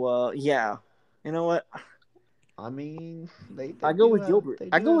 So, yeah. You know what? I mean, I go with Gilbert.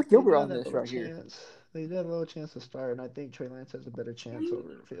 I go with Gilbert on this right here. They do have a little chance to start, and I think Trey Lance has a better chance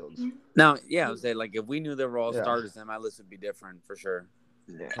over Fields. Now, yeah, I would say, like, if we knew they were all Yeah. starters, then my list would be different for sure.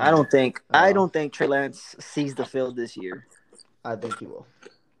 I don't think Trey Lance sees the field this year. I think he will.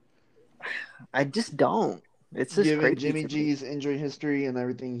 I just don't. It's just Given crazy. Jimmy G's injury history and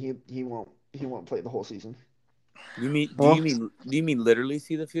everything, he won't play the whole season. Do you mean literally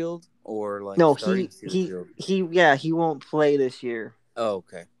see the field or like No, starting to see the field? he won't play this year. Oh,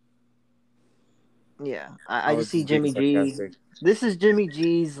 okay. Yeah, I was just see being Jimmy G. sarcastic. This is Jimmy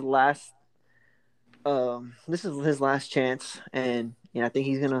G's last. This is his last chance, and I think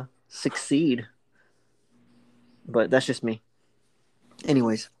he's gonna succeed. But that's just me.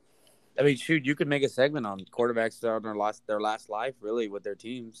 Anyways, I mean, shoot, you could make a segment on quarterbacks that are on their last life, really, with their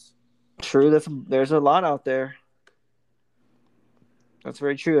teams. true. There's a lot out there. That's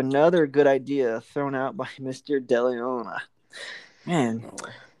very true. Another good idea thrown out by Mr. DeLeon. Man,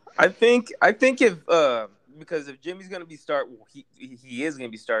 I think if because if Jimmy's gonna be he is gonna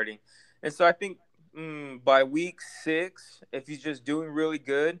be starting, and so I think by week 6, if he's just doing really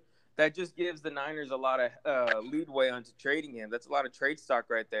good, that just gives the Niners a lot of leadway onto trading him. That's a lot of trade stock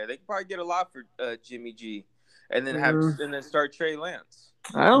right there. They can probably get a lot for Jimmy G, and then start Trey Lance.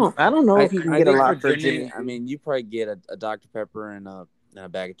 I don't know if you can I get a think lot for Jimmy. Jimmy. I mean, you probably get a Dr. Pepper and a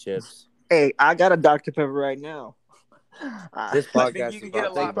bag of chips. Hey, I got a Dr. Pepper right now. This I think podcast you is can get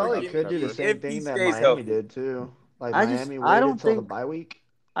a brought to They you lot by for probably Dr. Jimmy could do the Pepper. G same if he thing that stays Miami healthy. did too. Like I Miami don't waited till the think bye week,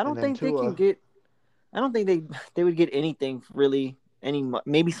 I and don't then think they can Tua. get. I don't think they would get anything really.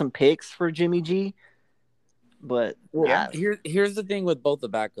 Maybe some picks for Jimmy G, but Well, Yeah. here's the thing with both the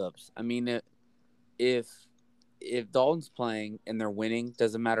backups. I mean, if Dalton's playing and they're winning,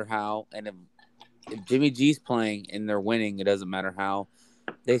 doesn't matter how, and if Jimmy G's playing and they're winning, it doesn't matter how,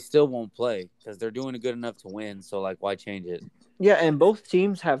 they still won't play because they're doing good enough to win. So like, why change it? yeah, and both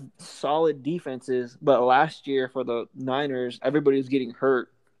teams have solid defenses. But last year for the Niners, everybody was getting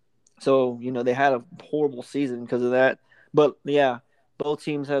hurt, so they had a horrible season because of that. But yeah, both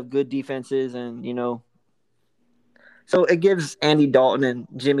teams have good defenses, and so it gives Andy Dalton and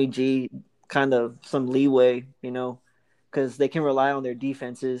Jimmy G kind of some leeway, because they can rely on their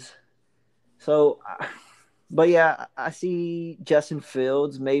defenses. So, but yeah, I see Justin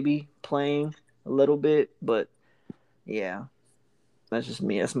Fields maybe playing a little bit, but yeah, that's just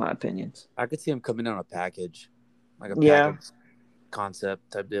me. That's my opinions. I could see him coming on a package, like a Yeah, package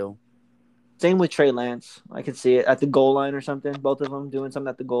concept type deal. same with Trey Lance. I could see it at the goal line or something. Both of them doing something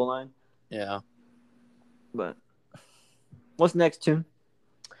at the goal line. Yeah. But what's next, Tune?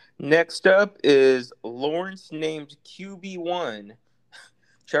 Next up is Lawrence named QB1.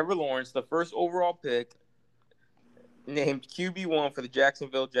 Trevor Lawrence, the first overall pick, named QB1 for the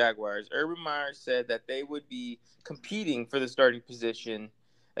Jacksonville Jaguars. Urban Meyer said that they would be competing for the starting position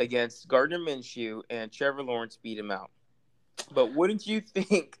against Gardner Minshew, and Trevor Lawrence beat him out. But wouldn't you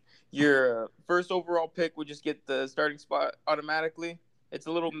think your first overall pick would just get the starting spot automatically? It's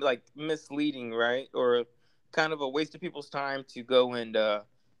a little like misleading, right? Or kind of a waste of people's time to go and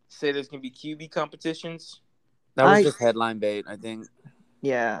say there's going to be QB competitions. That was just headline bait, I think.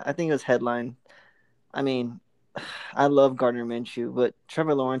 Yeah, I think it was headline. I mean, I love Gardner Minshew, but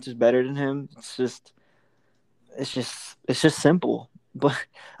Trevor Lawrence is better than him. It's just simple. But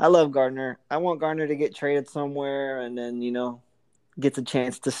I love Gardner. I want Gardner to get traded somewhere and then gets a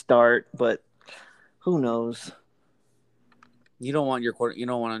chance to start. But who knows? You don't want your quarter. You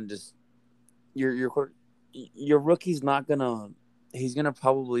don't want to just your rookie's not gonna. He's gonna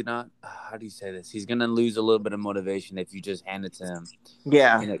probably not. How do you say this? He's gonna lose a little bit of motivation if you just hand it to him.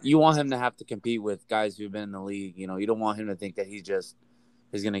 Yeah, You want him to have to compete with guys who've been in the league. You don't want him to think that he's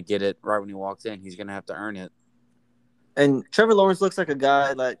gonna get it right when he walks in. He's gonna have to earn it. and Trevor Lawrence looks like a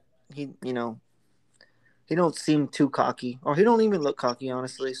guy that he don't seem too cocky, or he don't even look cocky,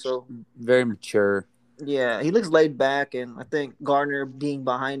 honestly. So Very mature. yeah, he looks laid back, and I think Gardner being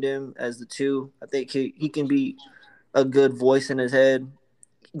behind him as the two, I think he can be a good voice in his head.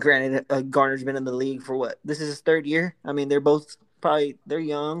 Granted, Garner's been in the league for what? This is his third year. I mean, they're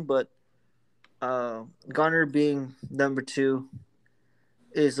young, but Garner being number two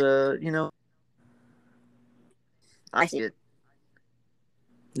is I see it.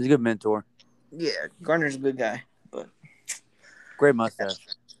 He's a good mentor. Yeah, Garner's a good guy, but Great mustache.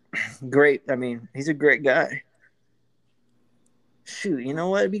 great. I mean, he's a great guy. Shoot, you know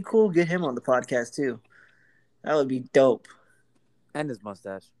what? It'd be cool. Get him on the podcast too. That would be dope. And his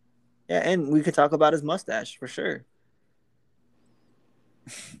mustache. Yeah, and we could talk about his mustache for sure.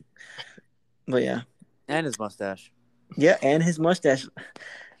 But yeah. And his mustache. Yeah, and his mustache.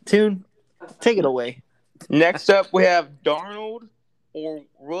 Tune, take it away. Next up, we have Darnold or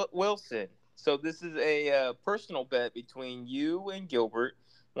Wilson. So this is a personal bet between you and Gilbert.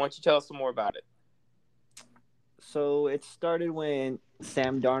 Why don't you tell us some more about it? So it started when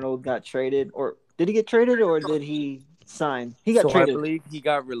Sam Darnold got traded, or did he get traded, or did he sign? He got traded. I believe he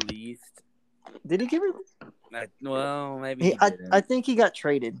got released. Did he get released? Well, maybe he didn't. I think he got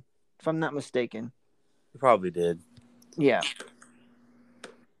traded, if I'm not mistaken. He probably did. Yeah.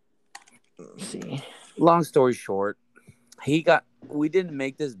 Let's see. Long story short, we didn't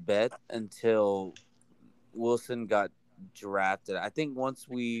make this bet until Wilson got drafted. I think once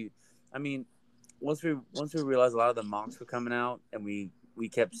we realized a lot of the mocks were coming out, and we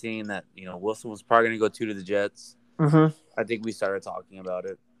kept seeing that Wilson was probably going to go 2 to the Jets. Mm-hmm. I think we started talking about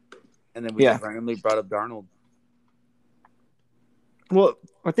it, and then we just randomly brought up Darnold. Well,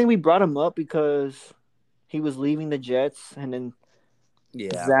 I think we brought him up because he was leaving the Jets, and then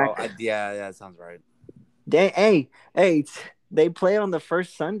Zach. That sounds right. Hey, they play on the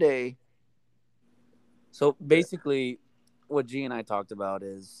first Sunday. So basically, what G and I talked about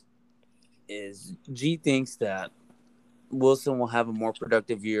is G thinks that Wilson will have a more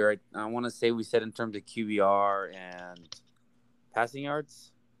productive year. I want to say we said in terms of QBR and passing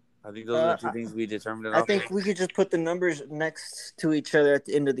yards. I think those are the two things we determined it I off of. think we could just put the numbers next to each other at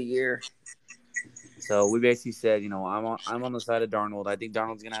the end of the year. So we basically said, I'm on the side of Darnold. I think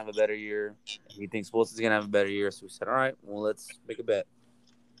Darnold's gonna have a better year. He thinks Wilson's gonna have a better year. So we said, all right, well, let's make a bet.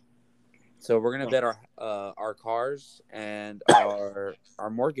 So we're gonna bet our cars and our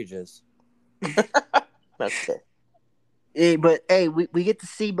mortgages. That's fair. Hey, but hey, we get to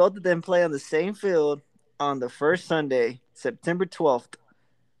see both of them play on the same field on the first Sunday, September 12th.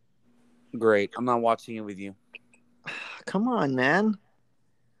 Great. I'm not watching it with you. Come on, man.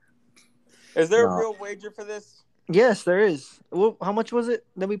 Is there No. a real wager for this? Yes, there is. Well, how much was it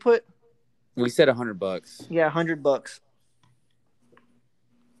that we put? We said $100. Yeah, $100.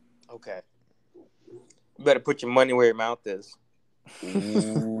 Okay. You better put your money where your mouth is.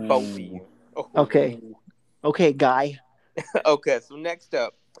 Both of you. Oh. Okay, guy. Okay, so next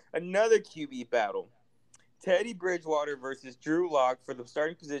up, another QB battle. Teddy Bridgewater versus Drew Lock for the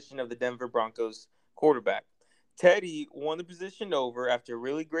starting position of the Denver Broncos quarterback. Teddy won the position over after a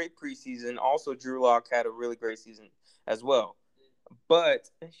really great preseason. Also, Drew Lock had a really great season as well. But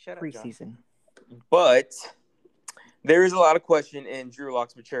shut up, John. Preseason. But there is a lot of question in Drew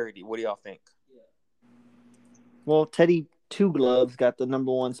Lock's maturity. What do y'all think? Well, Teddy Two Gloves got the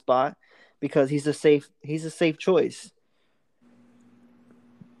number one spot because he's a safe choice.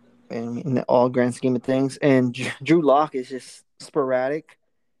 And in the all grand scheme of things, and Drew Lock is just sporadic.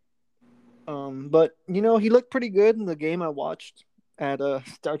 But he looked pretty good in the game I watched at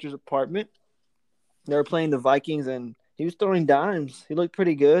Starcher's apartment. They were playing the Vikings, and he was throwing dimes. He looked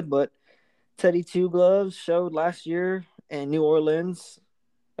pretty good, but Teddy Two Gloves showed last year in New Orleans.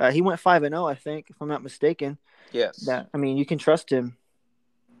 He went 5-0, I think, if I'm not mistaken. Yes. You can trust him.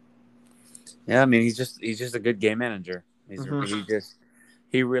 Yeah, he's just a good game manager.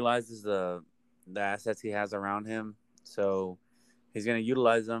 He realizes the assets he has around him, so he's going to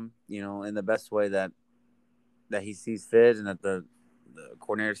utilize them, in the best way that he sees fit and that the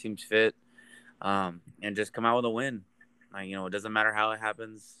coordinator seems fit, and just come out with a win. It doesn't matter how it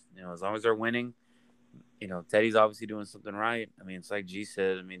happens, as long as they're winning. Teddy's obviously doing something right. It's like G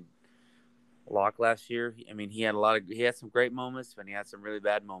said. Locke last year, he had some great moments, but he had some really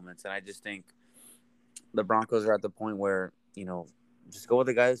bad moments, and I just think the Broncos are at the point where just go with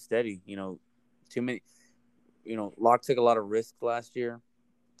the guy who's steady. Too many. Locke took a lot of risks last year,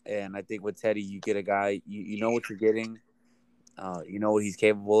 and I think with Teddy, you get a guy you know what you're getting, you know what he's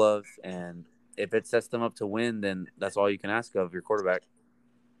capable of, and if it sets them up to win, then that's all you can ask of your quarterback.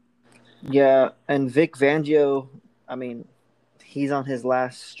 Yeah, and Vic Fangio, he's on his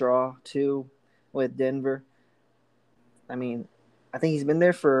last straw too with Denver. I think he's been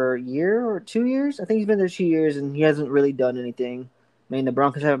there for a year or 2 years. I think he's been there 2 years, and he hasn't really done anything. The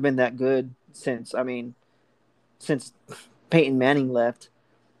Broncos haven't been that good since Peyton Manning left.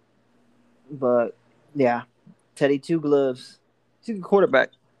 But, yeah, Teddy Two Gloves. He's a good quarterback.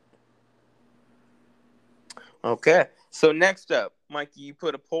 Okay. So next up, Mikey, you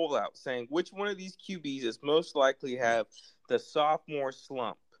put a poll out saying which one of these QBs is most likely to have the sophomore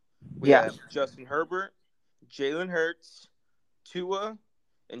slump. We have Justin Herbert, Jalen Hurts, Tua,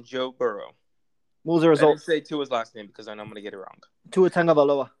 and Joe Burrow. What was the result? I didn't say Tua's last name because I know I'm going to get it wrong. Tua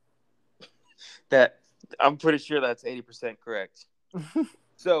Tagovailoa. I'm pretty sure that's 80% correct.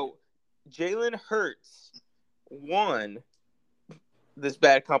 So Jalen Hurts won this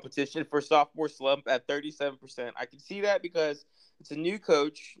bad competition for sophomore slump at 37%. I can see that because it's a new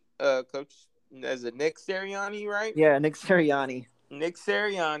coach. Coach, is it Nick Sirianni, right? Yeah, Nick Sirianni. Nick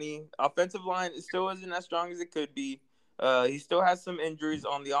Sirianni. Offensive line still isn't as strong as it could be. He still has some injuries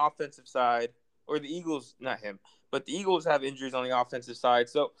on the offensive side. Or the Eagles, not him, but the Eagles have injuries on the offensive side.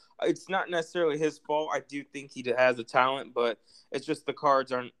 So it's not necessarily his fault. I do think he has the talent, but it's just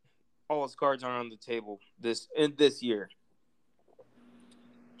all his cards aren't on the table this year.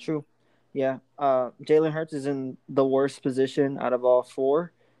 True. Yeah. Jalen Hurts is in the worst position out of all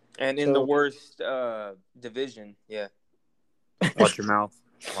four. And in the worst division, yeah. Watch your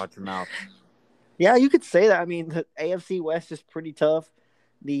mouth. Yeah, you could say that. The AFC West is pretty tough.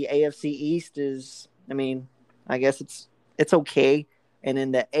 The AFC East is, I guess it's okay. And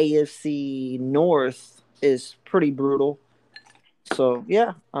then the AFC North is pretty brutal. So,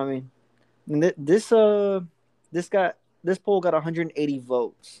 yeah, this poll got 180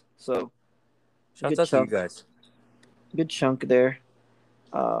 votes. So, shout out to you guys. Good chunk there.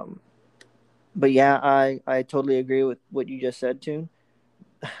 But yeah, I totally agree with what you just said, Toon.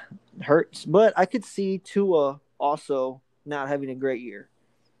 Hurts, but I could see Tua also not having a great year.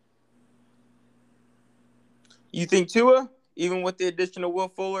 You think Tua, even with the addition of Will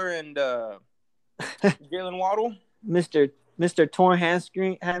Fuller and Jalen Waddle? Mr. Mr. Torn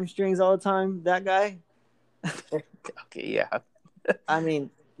hamstrings all the time. That guy. Okay, yeah. I mean,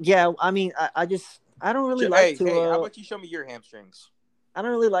 yeah. I mean, I don't really like Hey, how Tua. about you show me your hamstrings? I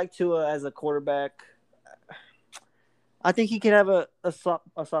don't really like Tua as a quarterback. I think he could have a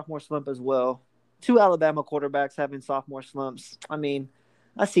sophomore slump as well. Two Alabama quarterbacks having sophomore slumps. I mean,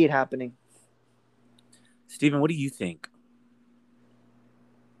 I see it happening. Steven, what do you think?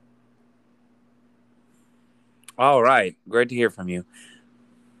 All right. Great to hear from you.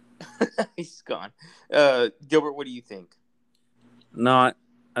 He's gone. Gilbert, what do you think? No,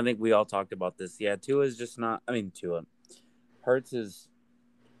 I think we all talked about this. Yeah, Tua is just not. I mean, Tua. Hurts is.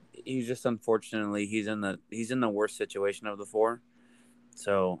 He's just unfortunately he's in the worst situation of the four.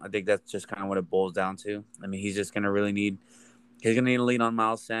 So I think that's just kind of what it boils down to. I mean, he's just gonna really need. He's gonna need to lean on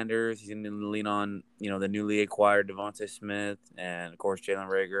Miles Sanders. He's gonna need to lean on the newly acquired Devontae Smith and of course Jalen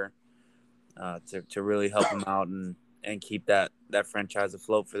Reagor to really help him out and keep that franchise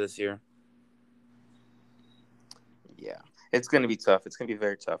afloat for this year. Yeah, it's going to be tough. It's going to be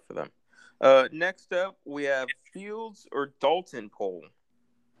very tough for them. Next up, we have Fields or Dalton poll.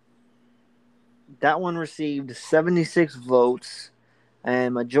 That one received 76 votes,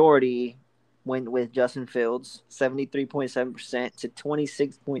 and majority went with Justin Fields, 73.7% to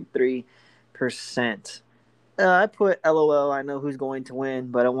 26.3%. I put LOL. I know who's going to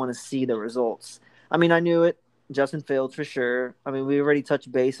win, but I want to see the results. I mean, I knew it. Justin Fields for sure. I mean, we already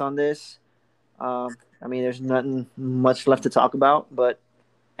touched base on this. I mean, there's nothing much left to talk about, but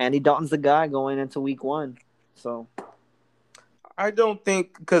Andy Dalton's the guy going into week 1. So I don't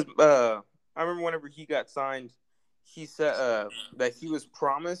think because I remember whenever he got signed, he said that he was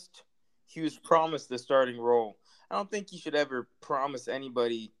promised the starting role. I don't think you should ever promise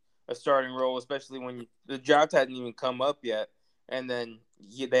anybody a starting role, especially when the draft hadn't even come up yet. And then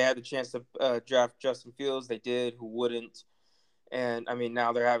they had the chance to draft Justin Fields. They did. Who wouldn't? And I mean,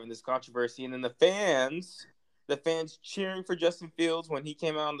 now they're having this controversy, and then the fans cheering for Justin Fields when he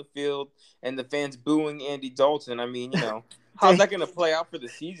came out on the field, and the fans booing Andy Dalton. I mean, how's that going to play out for the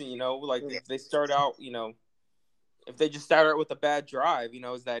season? Like if they start out, if they just start out with a bad drive,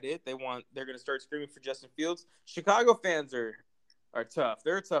 is that it? They're going to start screaming for Justin Fields. Chicago fans are tough.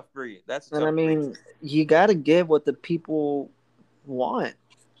 They're a tough breed. And I mean, you got to give what the people want.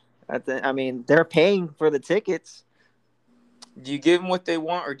 I mean, they're paying for the tickets. Do you give them what they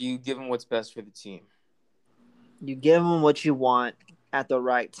want, or do you give them what's best for the team? You give them what you want at the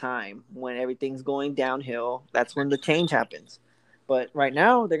right time. When everything's going downhill, that's when the change happens. But right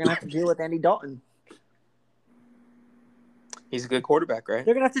now, they're going to have to deal with Andy Dalton. He's a good quarterback, right?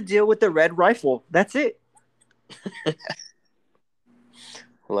 They're going to have to deal with the red rifle. That's it.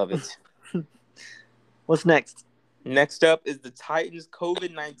 Love it. What's next? Next up is the Titans'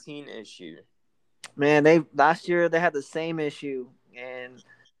 COVID-19 issue. Man, last year they had the same issue, and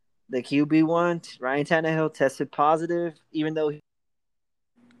the QB1, Ryan Tannehill, tested positive, even though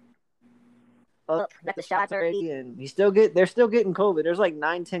got the shots already, and they're still getting COVID. There's like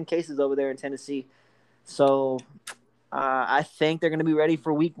 9-10 cases over there in Tennessee, so I think they're going to be ready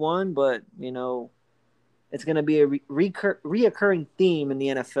for week 1, but it's going to be a reoccurring theme in the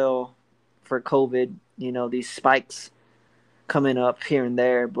NFL for COVID. These spikes coming up here and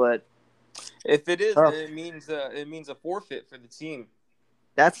there, but if it is, then it means a forfeit for the team.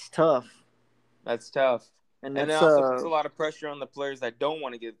 That's tough. That's tough, and it also puts a lot of pressure on the players that don't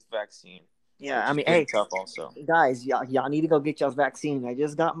want to get the vaccine. Yeah, I mean, hey, tough also. Guys, y'all need to go get y'all's vaccine. I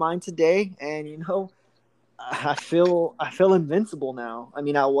just got mine today, and I feel invincible now. I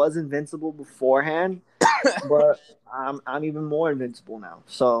mean, I was invincible beforehand, but I'm even more invincible now.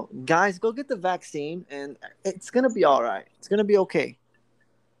 So, guys, go get the vaccine, and it's gonna be all right. It's gonna be okay.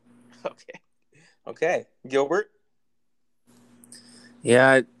 Okay, Gilbert.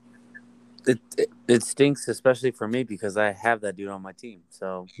 Yeah, it stinks, especially for me because I have that dude on my team.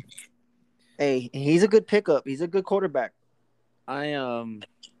 So, hey, he's a good pickup. He's a good quarterback. I'm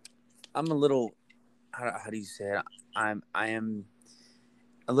a little. How do you say it? I am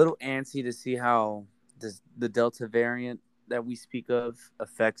a little antsy to see how the Delta variant that we speak of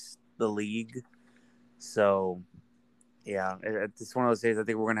affects the league. So, yeah, it's one of those days. I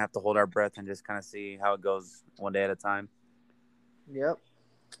think we're gonna have to hold our breath and just kind of see how it goes one day at a time. Yep.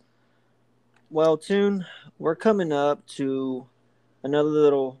 Well, Tune, we're coming up to another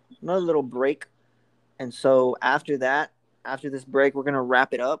little break, and so after this break, we're gonna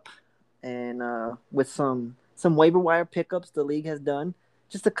wrap it up, and with some waiver wire pickups the league has done,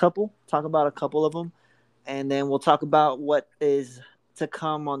 just a couple. Talk about a couple of them, and then we'll talk about what is to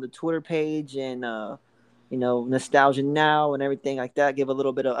come on the Twitter page and nostalgia now and everything like that. Give a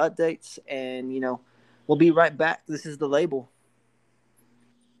little bit of updates, and we'll We'll be right back. This is The Label.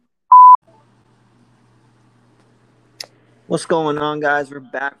 What's going on, guys? We're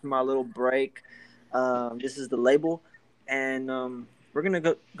back from our little break. This is The Label, and we're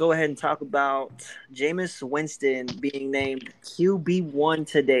gonna go ahead and talk about Jameis Winston being named QB1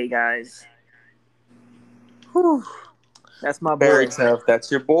 today, guys. Whew. That's my Very boy. tough.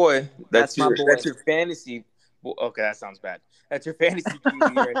 That's your boy. That's my boy. That's your fantasy. Well, okay, that sounds bad. That's your fantasy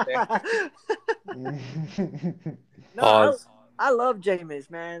QB right there. No, Pause. I love Jameis,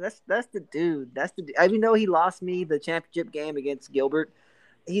 man. That's the dude. That's the. Even though he lost me the championship game against Gilbert,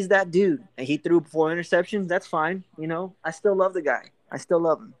 he's that dude, and he threw 4 interceptions. That's fine. You know, I still love the guy. I still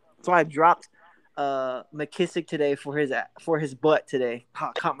love him. That's why I dropped McKissick today for his butt today.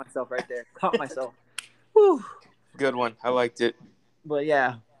 Caught myself right there. Caught myself. Whew. Good one. I liked it. But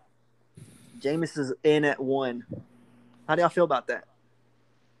yeah, Jameis is in at 1. How do y'all feel about that?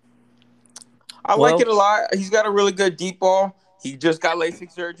 I like it a lot. He's got a really good deep ball. He just got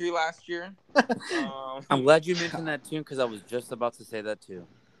LASIK surgery last year. I'm glad you mentioned that too, because I was just about to say that too.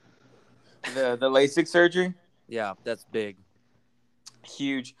 The LASIK surgery. Yeah, that's big.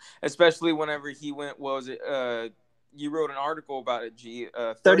 Huge, especially whenever he went. What was it? You wrote an article about it.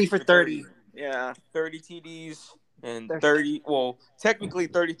 30 for 30. Yeah, 30 TDs and 30. Well, technically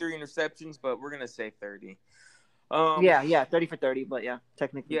 33 interceptions, but we're gonna say 30. Yeah, 30 for 30, but yeah,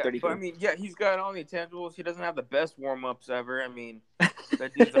 technically Yeah, 30. but I mean, yeah, he's got all the intangibles. He doesn't have the best warm ups ever. I mean,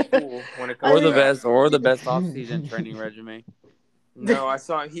 that dude's a fool when it comes. Or to the that. best off-season training regimen. No, I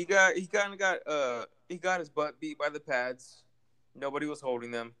saw him. He got his butt beat by the pads. Nobody was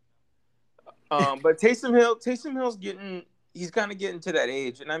holding them. But Taysom Hill's he's kind of getting to that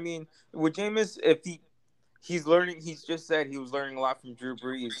age. And I mean, with Jameis, if he's learning, he's just said he was learning a lot from Drew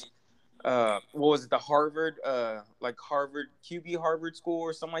Brees. What was it, the Harvard QB Harvard school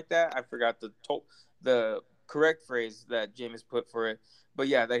or something like that? I forgot the correct phrase that Jameis put for it. But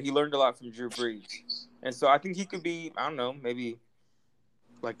yeah, that he learned a lot from Drew Brees. And so I think he could be, I don't know, maybe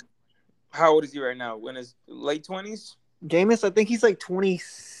like, how old is he right now? In his late 20s? Jameis, I think he's like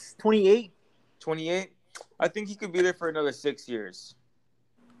 28. 28? I think he could be there for another 6 years.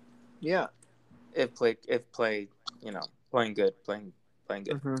 Yeah. If played, playing good.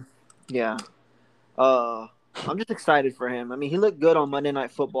 Mm-hmm. Yeah. I'm just excited for him. I mean, he looked good on Monday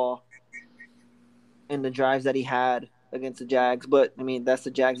Night Football in the drives that he had against the Jags, but I mean, that's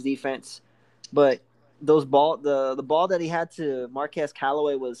the Jags defense. But the ball that he had to Marquez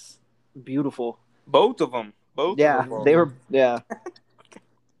Callaway was beautiful. Both of them. Yeah, they were. Yeah.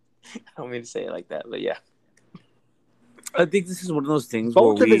 I don't mean to say it like that, but yeah. I think this is one of those things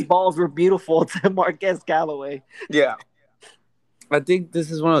Both where of his balls were beautiful to Marquez Callaway. Yeah. I think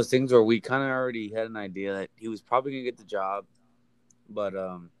this is one of those things where we kind of already had an idea that he was probably going to get the job, but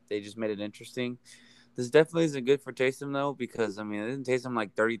they just made it interesting. This definitely isn't good for Taysom, though, because, I mean, isn't Taysom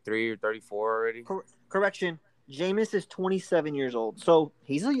like 33 or 34 already? Correction. Jameis is 27 years old, so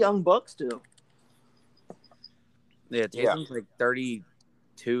he's a young buck still. Yeah, Taysom's like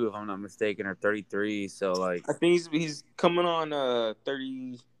 32, if I'm not mistaken, or 33, so, like... I think he's coming on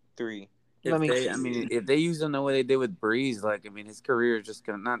 33. If they use him the way they did with Breeze, like, I mean, his career is just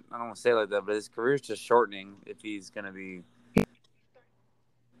going to, I don't want to say it like that, but his career is just shortening if he's going to be.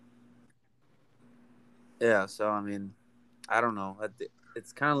 Yeah, so, I mean, I don't know.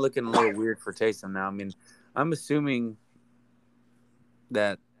 It's kind of looking a little weird for Taysom now. I mean, I'm assuming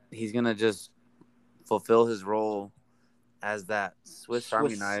that he's going to just fulfill his role as that Swiss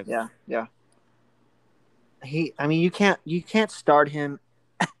Army knife. Yeah. You can't start him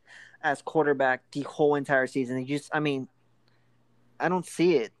as quarterback the whole entire season. I don't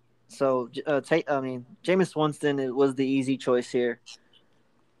see it. So, Jameis Winston was the easy choice here.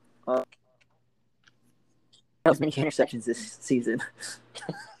 As many interceptions this season.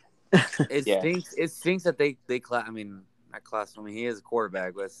 It stinks that they he is a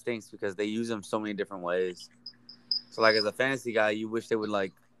quarterback, but it stinks because they use him so many different ways. So, like, as a fantasy guy, you wish they would,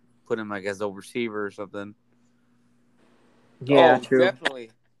 like, put him, like, as a receiver or something. Yeah, true. Definitely.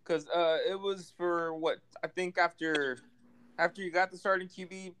 Because it was for what I think after you got the starting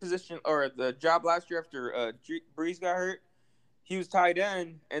QB position or the job last year after Breeze got hurt, he was tight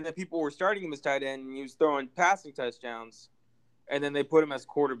end, and then people were starting him as tight end, and he was throwing passing touchdowns, and then they put him as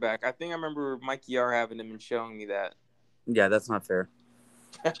quarterback. I think I remember Mike Yar having him and showing me that. Yeah, that's not fair.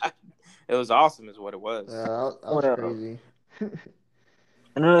 It was awesome, is what it was. That was crazy.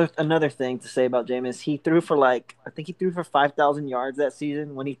 Another thing to say about Jameis, he threw for 5,000 yards that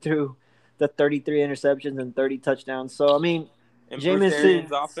season when he threw the 33 interceptions and 30 touchdowns. So I mean,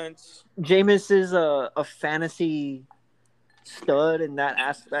 Jameis is a fantasy stud in that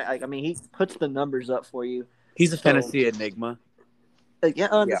aspect. Like, I mean, he puts the numbers up for you. He's a So, fantasy enigma.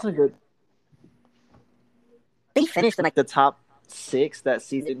 yeah, that's a good. I think he finished in like the top 6 that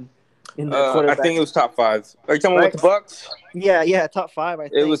season in the I quarterback. think it was top 5. Are you talking about Right? with the Bucks? Yeah, top 5. I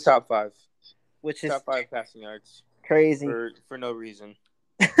think It was top 5. which is Top 5 passing yards crazy. for no reason.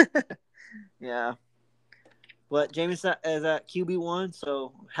 Yeah, but Jameis is at QB1,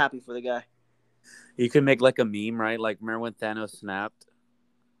 so happy for the guy. You could make like a meme, right? Like, remember when Thanos snapped?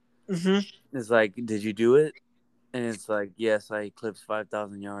 Mm-hmm. It's like, did you do it? And it's like, yes, I eclipsed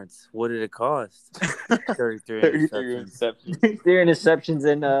 5,000 yards. What did it cost? 33 interceptions. 33 interceptions. 3 interceptions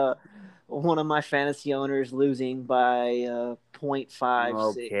and one of my fantasy owners losing by 0.56.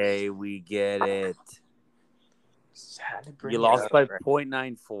 Okay, we get it. Had to bring You it lost up, by right?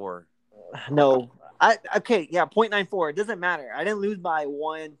 0.94. No, 0.94. It doesn't matter. I didn't lose by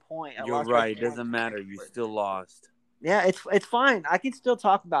 1 point. I You're lost by right. It doesn't matter. You 0.94. still lost. Yeah, it's fine. I can still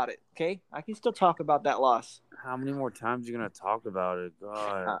talk about it. Okay, I can still talk about that loss How many more times are you going to talk about it?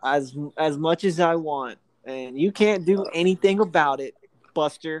 God. as much as I want, and you can't do anything about it,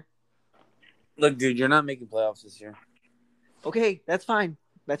 Buster. Look, dude, you're not making playoffs this year. Okay, that's fine.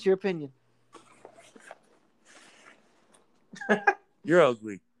 That's your opinion. You're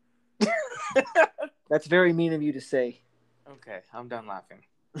ugly. That's very mean of you to say. Okay, I'm done laughing.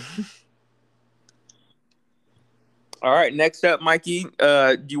 All right, next up, Mikey.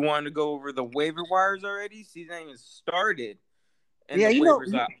 Do you want to go over the waiver wires already? Season ain't even started, and Yeah, the you know-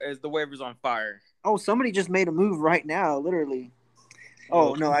 waivers on fire. Oh, somebody just made a move right now, literally.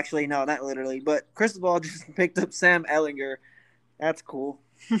 Oh, no, actually, no, not literally. But Cristobal just picked up Sam Ellinger. That's cool.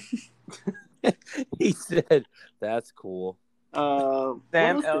 He said, that's cool. What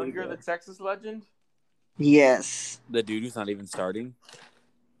Sam else did we Ellinger, do? the Texas legend. Yes. The dude who's not even starting.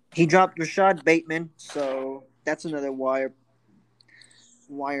 He dropped Rashad Bateman, so that's another wire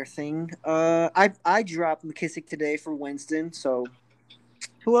thing. I dropped McKissick today for Winston, so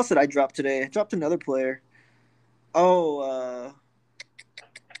who else did I drop today? I dropped another player. Oh,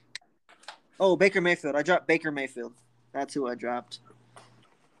 Baker Mayfield. I dropped Baker Mayfield. That's who I dropped.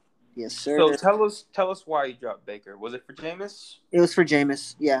 Yes, sir. So tell us why you dropped Baker. Was it for Jameis? It was for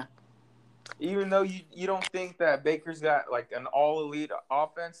Jameis. Yeah. Even though you don't think that Baker's got like an all elite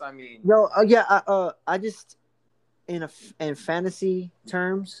offense, I mean, No. I just in fantasy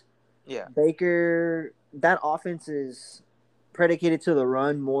terms, yeah, Baker, that offense is predicated to the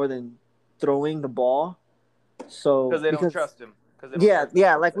run more than throwing the ball. So because they don't trust him.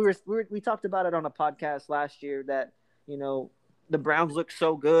 Like we talked about it on a podcast last year that the Browns look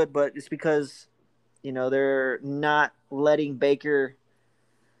so good, but it's because they're not letting Baker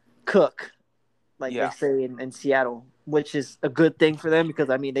cook, like they say in Seattle, which is a good thing for them because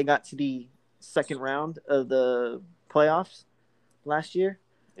I mean they got to the second round of the playoffs last year.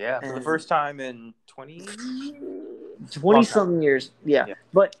 Yeah, for the first time in 20 something years. Yeah.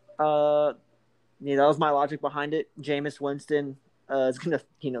 But that was my logic behind it. Jameis Winston is gonna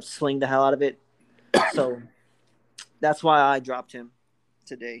sling the hell out of it. So that's why I dropped him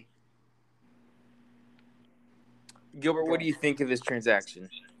today. Gilbert, what do you think of this transaction?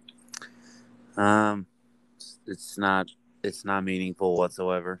 It's not meaningful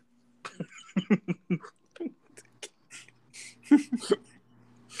whatsoever.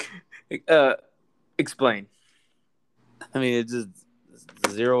 Explain. I mean, it's just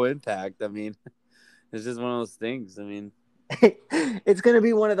zero impact. I mean, it's just one of those things. I mean, it's gonna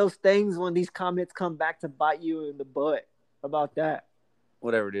be one of those things when these comments come back to bite you in the butt about that.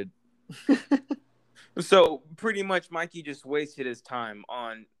 whatever, dude. So pretty much, Mikey just wasted his time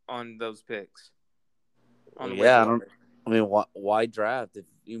on those picks. I mean, why draft? If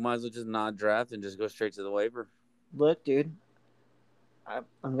you might as well just not draft and just go straight to the waiver. Look, dude,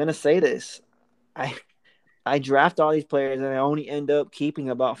 I'm gonna say this. I draft all these players and I only end up keeping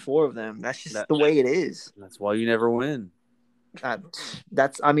about 4 of them. That's just the way it is. That's why you never win. I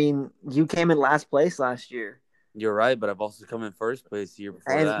mean, you came in last place last year. You're right, but I've also come in first place the year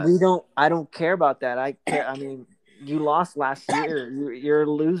before And that. I don't care about that. I mean, you lost last year. You're a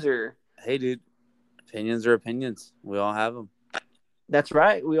loser. Hey, dude, opinions are opinions. We all have them. That's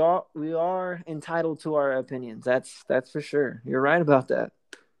right. We are entitled to our opinions. That's for sure. You're right about that.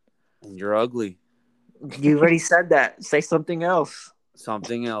 And you're ugly. You already said that. Say something else.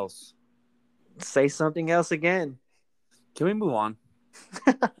 Something else. Say something else again. Can we move on?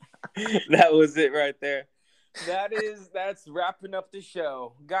 That was it right there. That's wrapping up the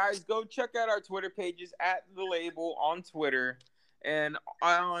show. Guys, go check out our Twitter pages at The Label on Twitter and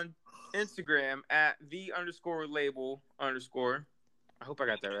on Instagram at @the_label_. I hope I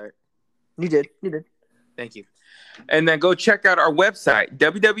got that right. You did. Thank you. And then go check out our website,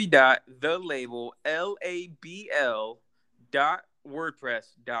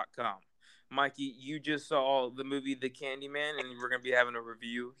 www.thelabel.wordpress.com. Mikey, you just saw the movie The Candyman, and we're going to be having a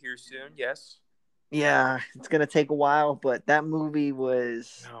review here soon, yes? Yeah, it's gonna take a while, but that movie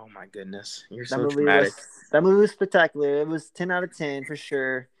was Oh, my goodness. You're that so movie dramatic. was that movie was spectacular. It was 10 out of 10 for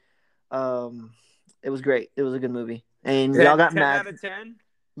sure. It was great. It was a good movie, and 10, y'all got 10 mad. out of 10?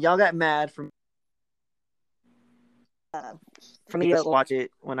 Y'all got mad for me to watch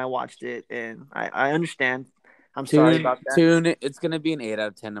it when I watched it, and I understand. I'm sorry about that. It's gonna be an 8 out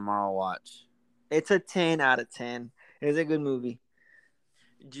of 10 tomorrow. Watch. It's a 10 out of 10. It's a good movie.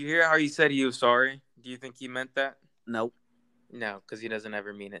 Did you hear how he said he was sorry? Do you think he meant that? Nope. No, because he doesn't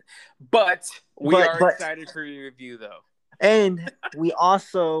ever mean it. But we are excited for your review, though. And we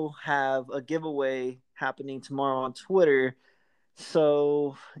also have a giveaway happening tomorrow on Twitter.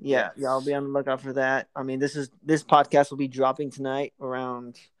 So yeah, Yes. y'all be on the lookout for that. I mean, this podcast will be dropping tonight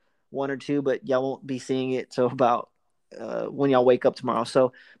around 1 or 2, but y'all won't be seeing it till about when y'all wake up tomorrow.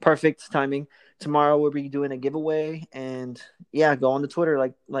 So perfect timing. Tomorrow we'll be doing a giveaway, and yeah, go on the Twitter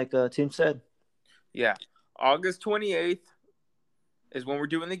like Tim said. Yeah, August 28th is when we're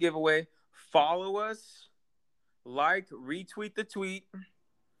doing the giveaway. Follow us, like, retweet the tweet,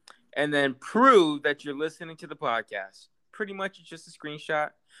 and then prove that you're listening to the podcast. Pretty much it's just a screenshot.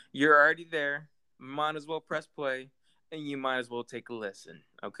 You're already there. Might as well press play, and you might as well take a listen,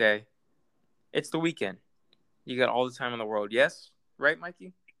 okay? It's the weekend. You got all the time in the world. Yes? Right,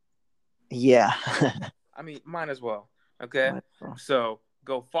 Mikey? Yeah. I mean, might as well, okay? So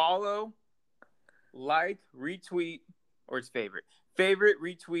go follow, like, retweet, or it's favorite,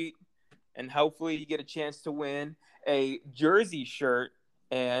 retweet, and hopefully you get a chance to win a jersey shirt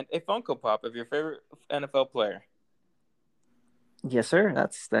and a Funko Pop of your favorite NFL player. Yes, sir.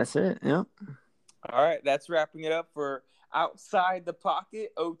 That's it. Yeah. All right, that's wrapping it up for Outside the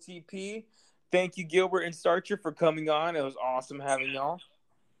Pocket, OTP. Thank you, Gilbert and Starcher, for coming on. It was awesome having y'all.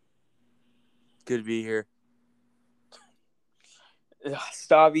 Good to be here.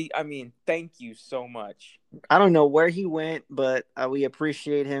 Stavi, I mean, thank you so much. I don't know where he went, but we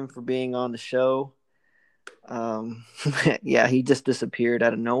appreciate him for being on the show. Yeah, he just disappeared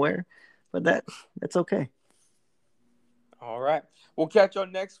out of nowhere, but that's okay. All right. We'll catch y'all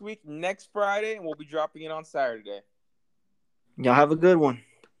next week, next Friday, and we'll be dropping it on Saturday. Y'all have a good one.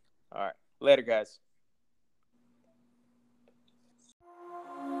 All right. Later, guys.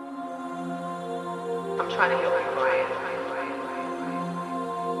 I'm trying to heal my